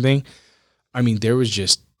 23rd or something. I mean, there was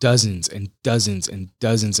just dozens and dozens and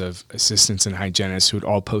dozens of assistants and hygienists who had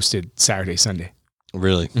all posted Saturday, Sunday.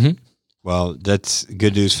 Really? Mm-hmm. Well, that's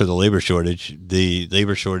good news for the labor shortage. The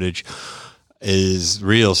labor shortage is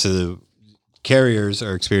real, so the carriers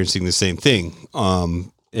are experiencing the same thing.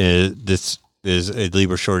 This is a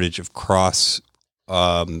labor shortage across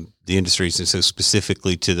the industries, and so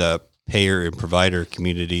specifically to the payer and provider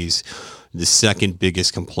communities. The second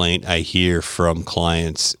biggest complaint I hear from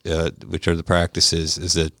clients, which are the practices,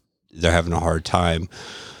 is that they're having a hard time,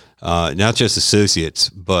 not just associates,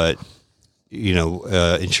 but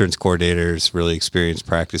insurance coordinators, really experienced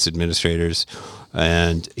practice administrators.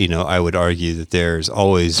 And, I would argue that there's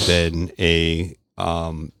always been a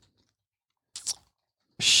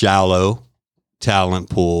shallow talent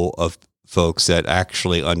pool of folks that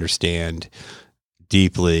actually understand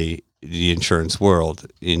deeply the insurance world.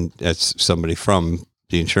 That's somebody from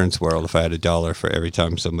the insurance world if I had $1 for every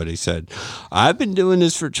time somebody said, I've been doing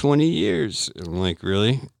this for 20 years. I'm like,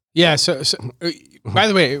 really? Yeah. So by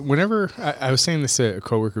the way, whenever I was saying this to a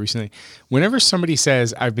coworker recently, whenever somebody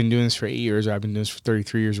says, I've been doing this for 8 years, or I've been doing this for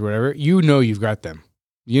 33 years or whatever, you know, you've got them.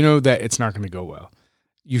 You know that it's not going to go well.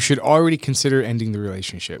 You should already consider ending the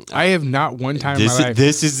relationship. I have not one time in my life.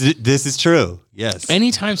 This is true. Yes.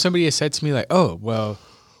 Anytime somebody has said to me like, oh, well,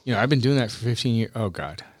 you know, I've been doing that for 15 years. Oh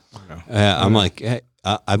God. I'm like, hey,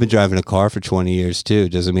 I've been driving a car for 20 years too.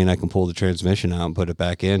 Doesn't mean I can pull the transmission out and put it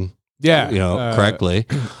back in. Yeah. You know, correctly.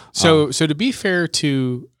 So to be fair to,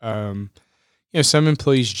 you know, some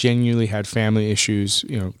employees genuinely had family issues.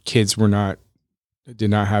 You know, kids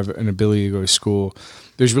did not have an ability to go to school.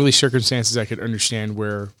 There's really circumstances I could understand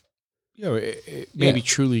where, you know, it maybe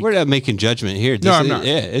truly. We're not making judgment here. No, I'm not.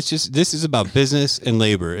 Yeah, it's just, this is about business and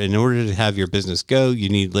labor. In order to have your business go, you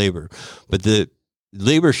need labor. But the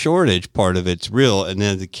labor shortage part of it's real. And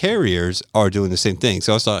then the carriers are doing the same thing.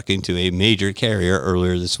 So I was talking to a major carrier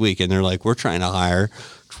earlier this week, and they're like, we're trying to hire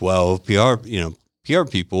 12 PR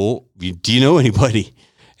people. Do you know anybody?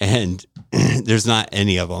 And there's not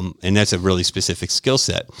any of them. And that's a really specific skill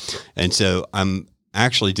set. And so I'm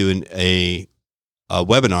actually doing a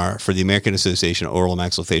webinar for the American Association of Oral and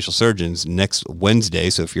Maxillofacial Surgeons next Wednesday.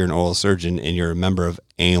 So if you're an oral surgeon and you're a member of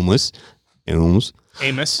Amos,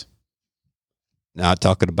 not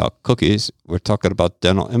talking about cookies, we're talking about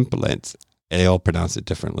dental implants. They all pronounce it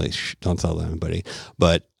differently. Shh, don't tell anybody.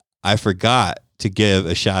 But I forgot to give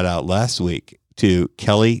a shout out last week to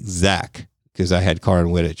Kelly Zach, because I had Karin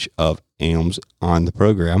Wittich of AMS on the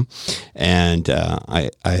program. And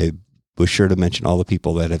I was sure to mention all the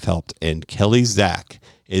people that have helped. And Kelly Zach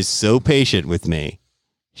is so patient with me.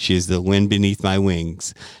 She's the wind beneath my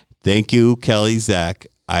wings. Thank you, Kelly Zach.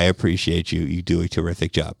 I appreciate you. You do a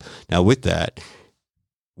terrific job. Now, with that,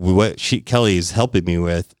 what Kelly is helping me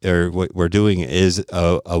with, or what we're doing, is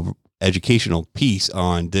a educational piece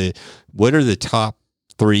on what are the top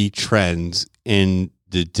 3 trends in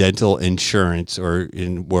the dental insurance or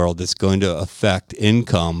in world that's going to affect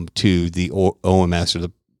income to the OMS or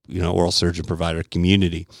the oral surgeon provider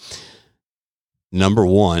community. Number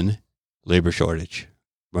 1, labor shortage,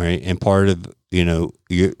 right? And part of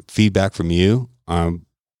your feedback from you, I'm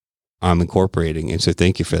incorporating, and so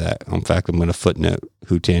thank you for that. In fact, I'm going to footnote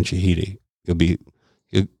Hutan Shahidi.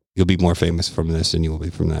 You'll be more famous from this than you will be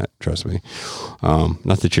from that. Trust me.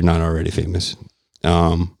 Not that you're not already famous.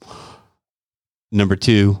 Number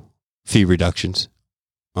 2, fee reductions.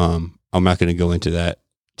 I'm not going to go into that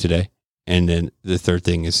today. And then the third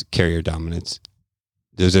thing is carrier dominance.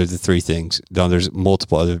 Those are the 3 things. Now, there's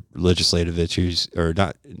multiple other legislative issues, or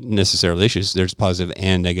not necessarily issues. There's positive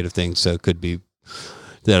and negative things, so it could be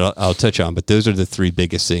that I'll touch on. But those are the 3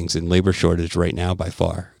 biggest things in labor shortage right now by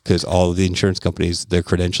far, because all of the insurance companies, their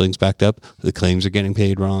credentialing's backed up. The claims are getting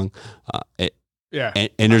paid wrong. And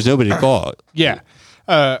there's nobody to call. Yeah.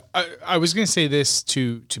 I was going to say this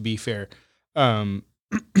to be fair.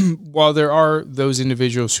 While there are those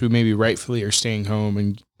individuals who maybe rightfully are staying home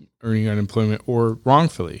and earning unemployment, or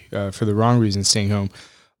wrongfully for the wrong reason staying home,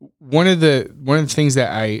 one of the things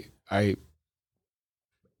that I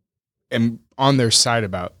am on their side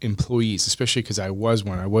about employees, especially because I was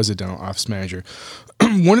a dental office manager.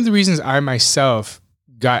 One of the reasons I myself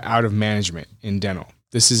got out of management in dental,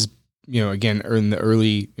 this is again in the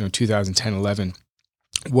early 2010, 11,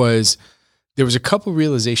 was there was a couple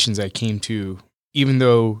realizations I came to. Even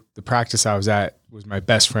though the practice I was at was my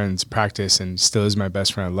best friend's practice and still is my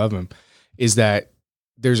best friend, I love him, is that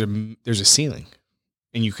there's a ceiling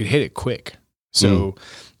and you could hit it quick. So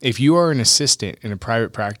if you are an assistant in a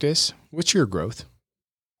private practice, what's your growth?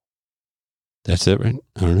 That's it, right?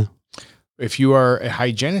 I don't know. If you are a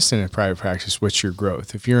hygienist in a private practice, what's your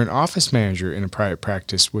growth? If you're an office manager in a private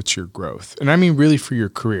practice, what's your growth? And I mean really for your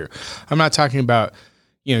career. I'm not talking about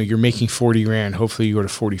you're making 40 grand. Hopefully you go to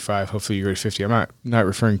 45. Hopefully you go to 50. I'm not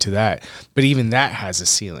referring to that, but even that has a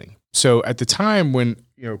ceiling. So at the time when,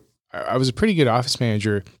 I was a pretty good office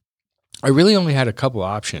manager, I really only had a couple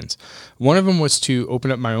options. One of them was to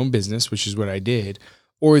open up my own business, which is what I did.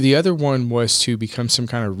 Or the other one was to become some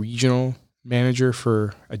kind of regional manager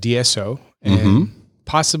for a DSO and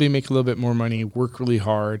possibly make a little bit more money, work really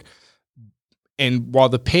hard. And while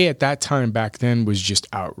the pay at that time back then was just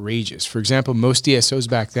outrageous, for example, most DSOs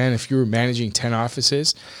back then, if you were managing 10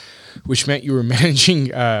 offices, which meant you were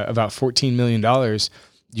managing about $14 million,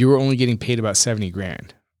 you were only getting paid about 70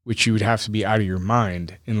 grand, which you would have to be out of your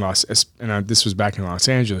mind this was back in Los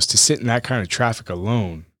Angeles. To sit in that kind of traffic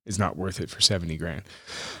alone is not worth it for 70 grand.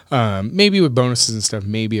 Maybe with bonuses and stuff,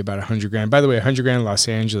 maybe about 100 grand. By the way, 100 grand in Los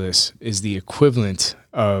Angeles is the equivalent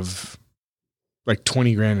of like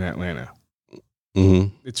 20 grand in Atlanta.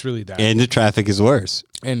 Mm-hmm. It's really that. And the traffic is worse,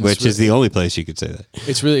 which is the only place you could say that.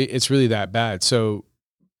 It's really that bad. So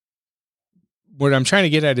what I'm trying to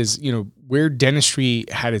get at is, where dentistry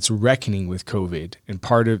had its reckoning with COVID, and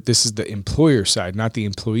part of this is the employer side, not the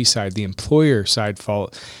employee side. The employer side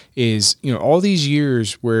fault is, all these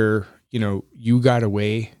years where, you got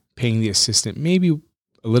away paying the assistant maybe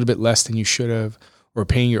a little bit less than you should have, or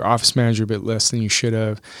paying your office manager a bit less than you should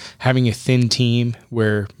have, having a thin team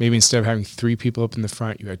where maybe instead of having 3 people up in the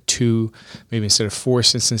front, you had 2, maybe instead of 4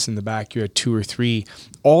 assistants in the back, you had 2 or 3.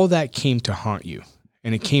 All that came to haunt you.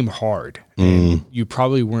 And it came hard, and you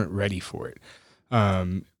probably weren't ready for it.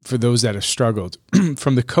 For those that have struggled.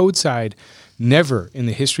 From the code side, never in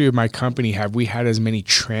the history of my company have we had as many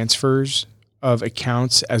transfers of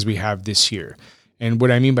accounts as we have this year. And what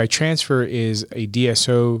I mean by transfer is a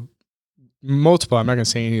DSO, multiple, I'm not going to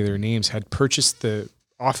say any of their names, had purchased the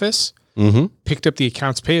office, picked up the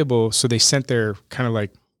accounts payable, so they sent their kind of like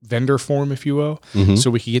vendor form, if you will, so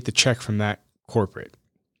we could get the check from that corporate.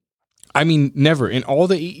 I mean, never. In all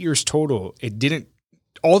the 8 years total,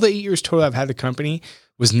 all the 8 years total I've had the company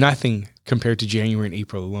was nothing compared to January and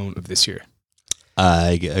April alone of this year.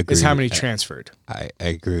 I agree. Is how many transferred. I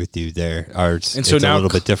agree with you there. Ours, and so it's now a little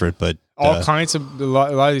bit different, but all clients, a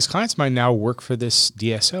lot of these clients might now work for this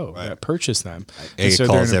DSO that purchased them. I get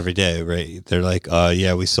calls every day, right? They're like,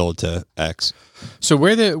 yeah, we sold to X. So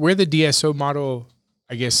where the DSO model,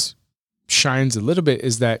 I guess, shines a little bit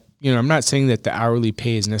is that, I'm not saying that the hourly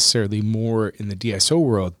pay is necessarily more in the DSO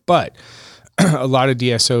world, but a lot of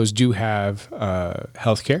DSOs do have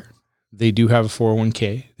healthcare. They do have a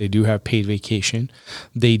 401k. They do have paid vacation.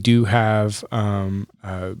 They do have,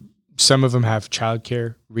 some of them have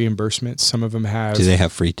childcare reimbursements. Some of them have. Do they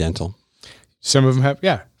have free dental? Some of them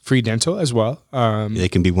have, free dental as well. They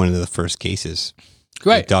can be one of the first cases.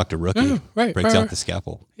 Right. Like Dr. Rookie breaks out the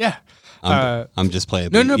scalpel. Yeah. I'm just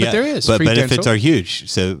playing. No, but there is. But free benefits dental are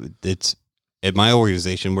huge. So it's at my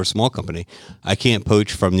organization, we're a small company. I can't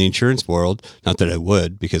poach from the insurance world. Not that I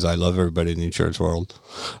would, because I love everybody in the insurance world.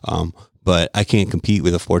 But I can't compete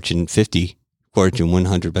with a Fortune 50, Fortune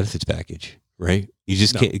 100 benefits package, right? You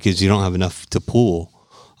just can't, because you don't have enough to pool.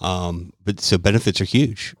 But so benefits are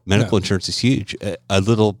huge. Medical insurance is huge. A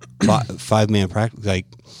little 5-man practice, like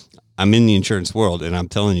I'm in the insurance world, and I'm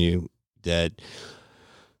telling you that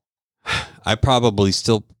I probably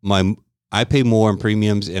still I pay more in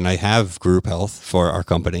premiums, and I have group health for our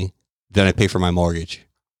company than I pay for my mortgage.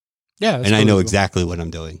 Yeah, and I know exactly what I'm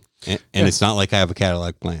doing, and it's not like I have a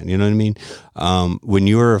Cadillac plan. You know what I mean? When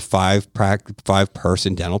you're a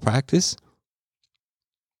 5-person dental practice,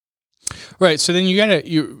 right? So then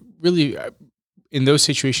you really in those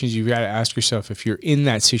situations you've got to ask yourself, if you're in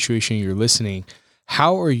that situation, you're listening,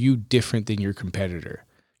 how are you different than your competitor?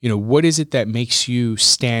 What is it that makes you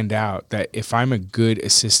stand out? That if I'm a good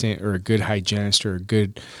assistant or a good hygienist or a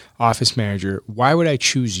good office manager, why would I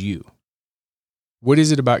choose you? What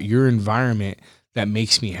is it about your environment that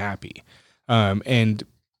makes me happy? And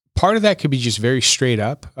part of that could be just very straight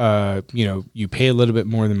up. You pay a little bit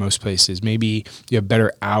more than most places. Maybe you have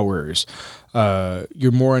better hours.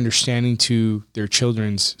 You're more understanding to their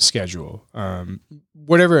children's schedule.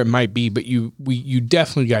 Whatever it might be, but you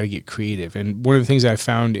definitely got to get creative. And one of the things I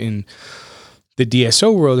found in the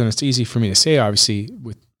DSO world, and it's easy for me to say, obviously,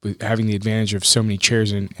 with having the advantage of so many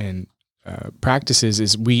chairs and practices,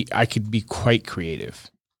 is I could be quite creative.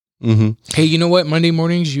 Mm-hmm. Hey, you know what? Monday and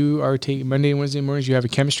Wednesday mornings, you have a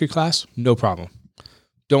chemistry class? No problem.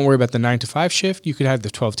 Don't worry about the 9 to 5 shift. You could have the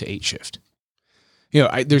 12 to 8 shift.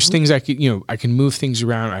 There's things I can move things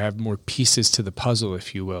around. I have more pieces to the puzzle,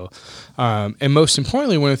 if you will. And most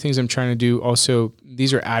importantly, one of the things I'm trying to do also,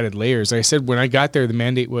 these are added layers. Like I said, when I got there, the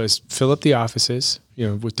mandate was fill up the offices,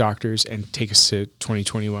 with doctors and take us to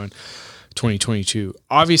 2021, 2022.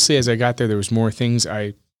 Obviously, as I got there was more things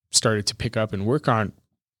I started to pick up and work on.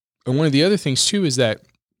 And one of the other things too is that,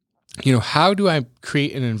 how do I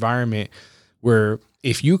create an environment where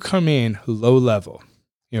if you come in low level,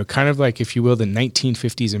 kind of like, if you will, the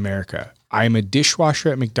 1950s America. I'm a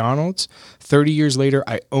dishwasher at McDonald's. 30 years later,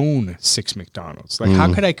 I own 6 McDonald's. Like,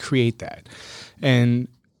 how could I create that? And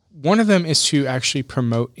one of them is to actually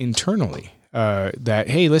promote internally that,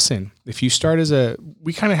 hey, listen, if you start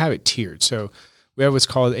we kind of have it tiered. So we have what's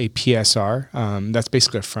called a PSR. That's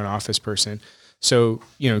basically a front office person. So,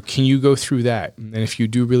 can you go through that? And if you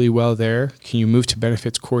do really well there, can you move to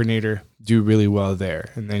benefits coordinator, do really well there?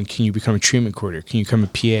 And then can you become a treatment coordinator? Can you become a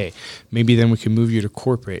PA? Maybe then we can move you to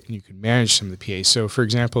corporate and you can manage some of the PAs. So for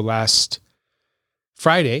example, last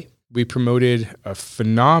Friday, we promoted a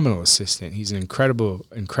phenomenal assistant. He's an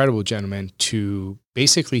incredible gentleman to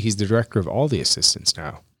basically he's the director of all the assistants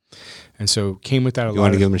now. And so came with that a lot. You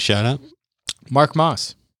want to give him a shout out? Mark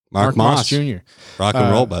Moss. Mark Moss Jr. Rock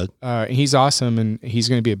and roll, bud. He's awesome, and he's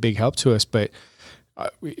going to be a big help to us. But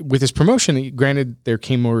with his promotion, granted, there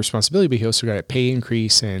came more responsibility, but he also got a pay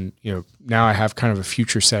increase. And, now I have kind of a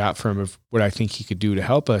future set out for him of what I think he could do to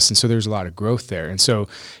help us. And so there's a lot of growth there. And so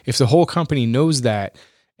if the whole company knows that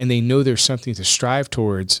and they know there's something to strive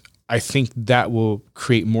towards, I think that will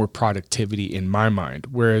create more productivity in my mind.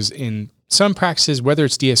 Whereas in some practices, whether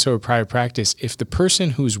it's DSO or private practice, if the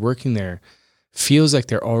person who's working there feels like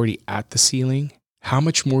they're already at the ceiling, how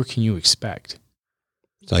much more can you expect?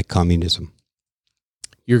 It's like communism.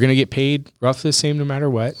 You're going to get paid roughly the same no matter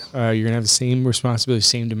what. You're going to have the same responsibilities,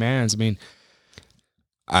 same demands. I mean,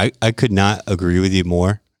 I could not agree with you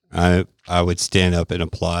more. I would stand up and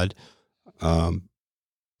applaud.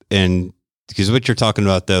 And because what you're talking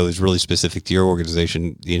about, though, is really specific to your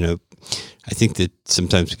organization. I think that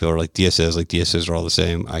sometimes people are like DSOs are all the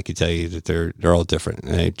same. I can tell you that they're all different.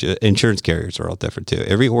 Insurance carriers are all different too.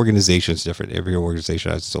 Every organization is different. Every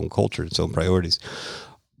organization has its own culture, its own priorities.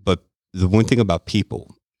 But the one thing about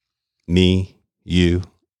people, me, you,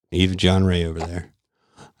 even John Ray over there,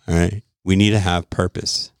 all right, we need to have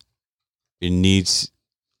purpose. It needs,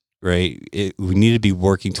 right? We need to be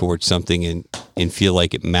working towards something and feel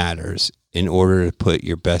like it matters in order to put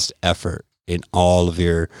your best effort in all of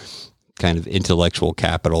your kind of intellectual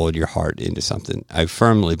capital and your heart into something. I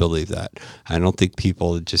firmly believe that. I don't think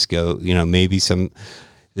people just go, maybe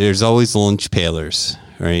there's always lunch pailers,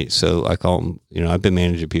 right? So I call them, I've been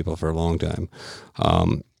managing people for a long time.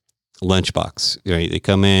 Lunchbox, right? They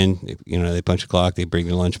come in, they punch a clock, they bring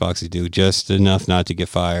their lunchbox, they do just enough not to get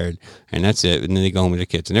fired, and that's it. And then they go home with their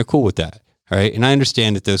kids, and they're cool with that, all right? And I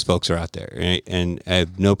understand that those folks are out there, right? And I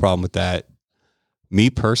have no problem with that. Me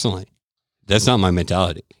personally, that's not my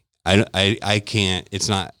mentality. I can't, it's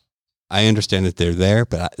not, I understand that they're there,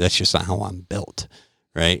 but that's just not how I'm built.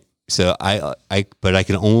 Right. So but I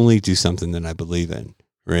can only do something that I believe in.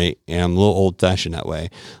 Right. And I'm a little old fashioned that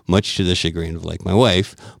way, much to the chagrin of like my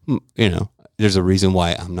wife. There's a reason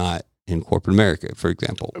why I'm not in corporate America, for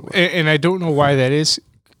example. And I don't know why that is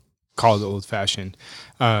called old fashioned.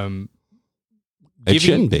 It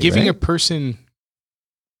shouldn't be, giving right? a person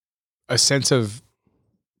a sense of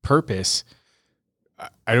purpose,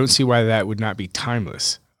 I don't see why that would not be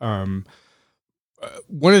timeless. One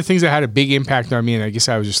of the things that had a big impact on me, and I guess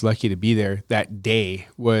I was just lucky to be there that day,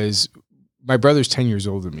 was my brother's 10 years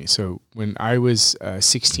older than me. So when I was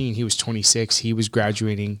 16, he was 26. He was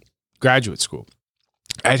graduating graduate school.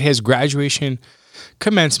 At his graduation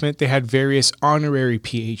commencement, they had various honorary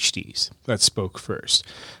PhDs that spoke first.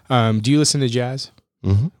 Do you listen to jazz?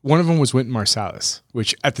 Mm-hmm. One of them was Wynton Marsalis,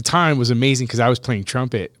 which at the time was amazing because I was playing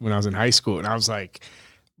trumpet when I was in high school, and I was like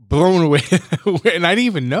blown away. And I didn't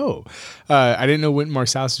even know. I didn't know Wynton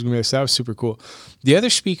Marsalis was going to be there, so that was super cool. The other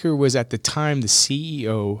speaker was at the time the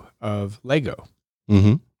CEO of Lego.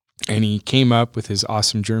 Mm-hmm. And he came up with his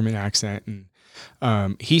awesome German accent. And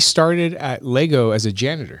he started at Lego as a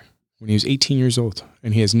janitor when he was 18 years old,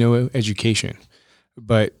 and he has no education.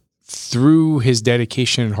 But through his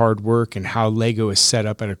dedication and hard work and how Lego is set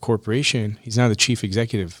up at a corporation, he's now the chief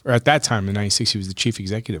executive, or at that time in 96, he was the chief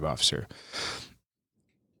executive officer.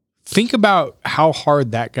 Think about how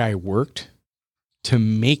hard that guy worked to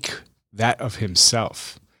make that of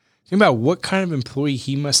himself. Think about what kind of employee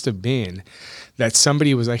he must have been that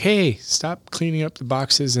somebody was like, hey, stop cleaning up the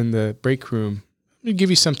boxes in the break room. I'm going to give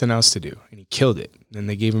you something else to do. And he killed it. Then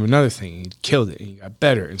they gave him another thing, and he killed it. And he got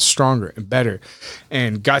better and stronger and better,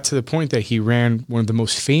 and got to the point that he ran one of the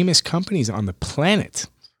most famous companies on the planet,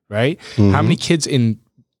 right? Mm-hmm. How many kids in,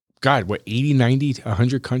 80, 90,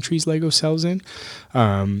 100 countries Lego sells in?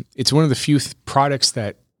 It's one of the few products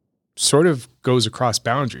that sort of goes across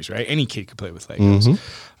boundaries, right? Any kid could play with Legos.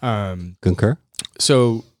 Mm-hmm. Concur.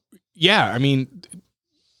 So, yeah, I mean,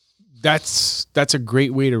 that's a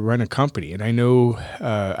great way to run a company. And I know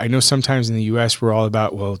sometimes in the US we're all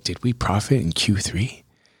about, well, did we profit in Q3?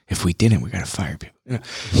 If we didn't, we got to fire people.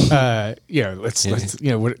 Not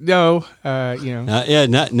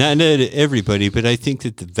everybody, but I think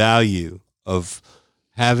that the value of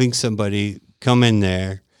having somebody come in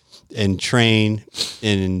there and train,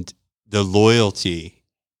 and the loyalty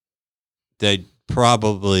that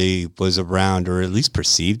probably was around, or at least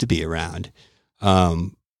perceived to be around,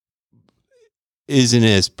 isn't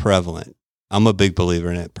as prevalent I'm a big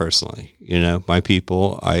believer in it personally. My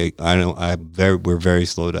people, we're very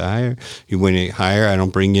slow to hire. When you hire, I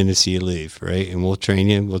don't bring you in to see you leave, right? And we'll train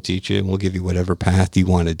you, we'll teach you, and we'll give you whatever path you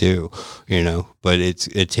want to do, but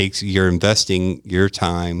you're investing your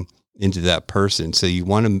time into that person. So you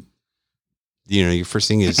want to, your first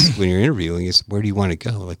thing is when you're interviewing is, where do you want to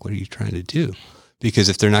go? Like, what are you trying to do? Because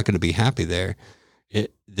if they're not going to be happy there,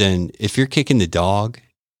 then if you're kicking the dog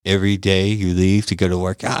every day you leave to go to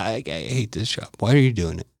work, I hate this job. Why are you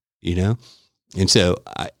doing it? And so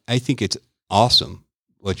I think it's awesome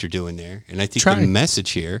what you're doing there. And I think the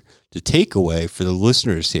message here, the takeaway for the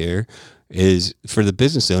listeners here is, for the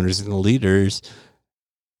business owners and the leaders,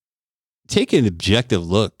 take an objective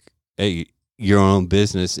look at your own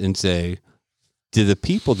business and say, do the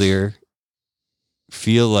people there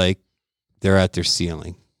feel like they're at their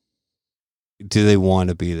ceiling? Do they want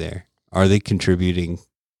to be there? Are they contributing?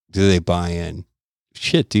 Do they buy in?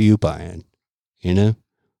 Shit, do you buy in?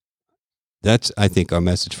 That's, I think, our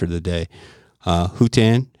message for the day.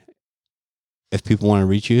 Hootan, if people want to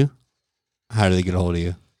reach you, how do they get a hold of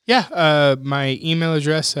you? Yeah, my email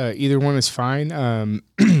address, either one is fine.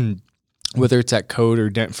 Whether it's at Code or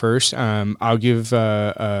Dent First, I'll give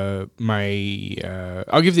I'll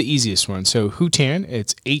give the easiest one. So Hootan,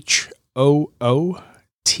 it's HOO.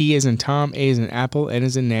 T as in Tom, A as in Apple, N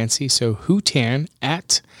as in Nancy. So Hootan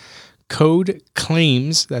at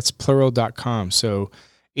codeclaims, that's plural.com. So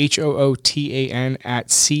HOOTAN at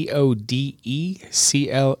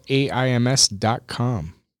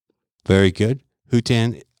CODECLAIMS.com. Very good.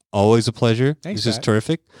 Hootan, always a pleasure. Thanks, this is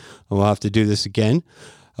terrific. We'll have to do this again.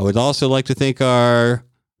 I would also like to thank our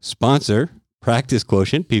sponsor, Practice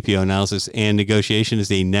Quotient. PPO Analysis and Negotiation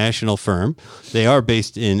is a national firm. They are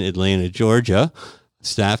based in Atlanta, Georgia,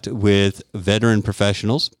 staffed with veteran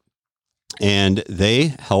professionals, and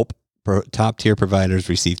they help top-tier providers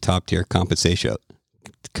receive top-tier compensation.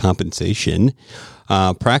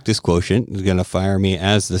 Practice Quotient is going to fire me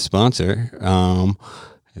as the sponsor.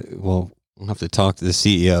 We'll have to talk to the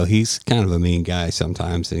CEO. He's kind of a mean guy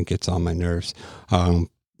sometimes and gets on my nerves.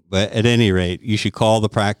 But at any rate, you should call the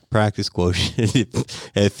Practice Quotient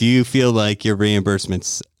if you feel like your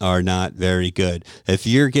reimbursements are not very good. If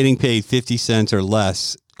you're getting paid 50 cents or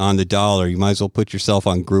less on the dollar, you might as well put yourself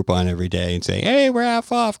on Groupon every day and say, hey, we're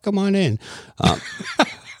half off. Come on in. All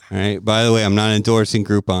right. By the way, I'm not endorsing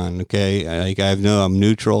Groupon. Okay. I'm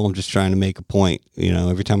neutral. I'm just trying to make a point.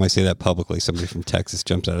 Every time I say that publicly, somebody from Texas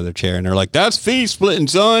jumps out of their chair and they're like, that's fee splitting,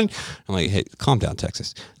 son. I'm like, hey, calm down,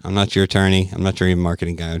 Texas. I'm not your attorney. I'm not your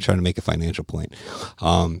marketing guy. I'm trying to make a financial point.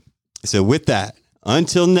 So with that,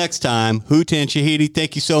 until next time, Hootan Shahidi,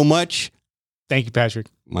 thank you so much. Thank you, Patrick.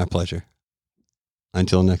 My pleasure.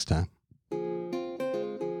 Until next time.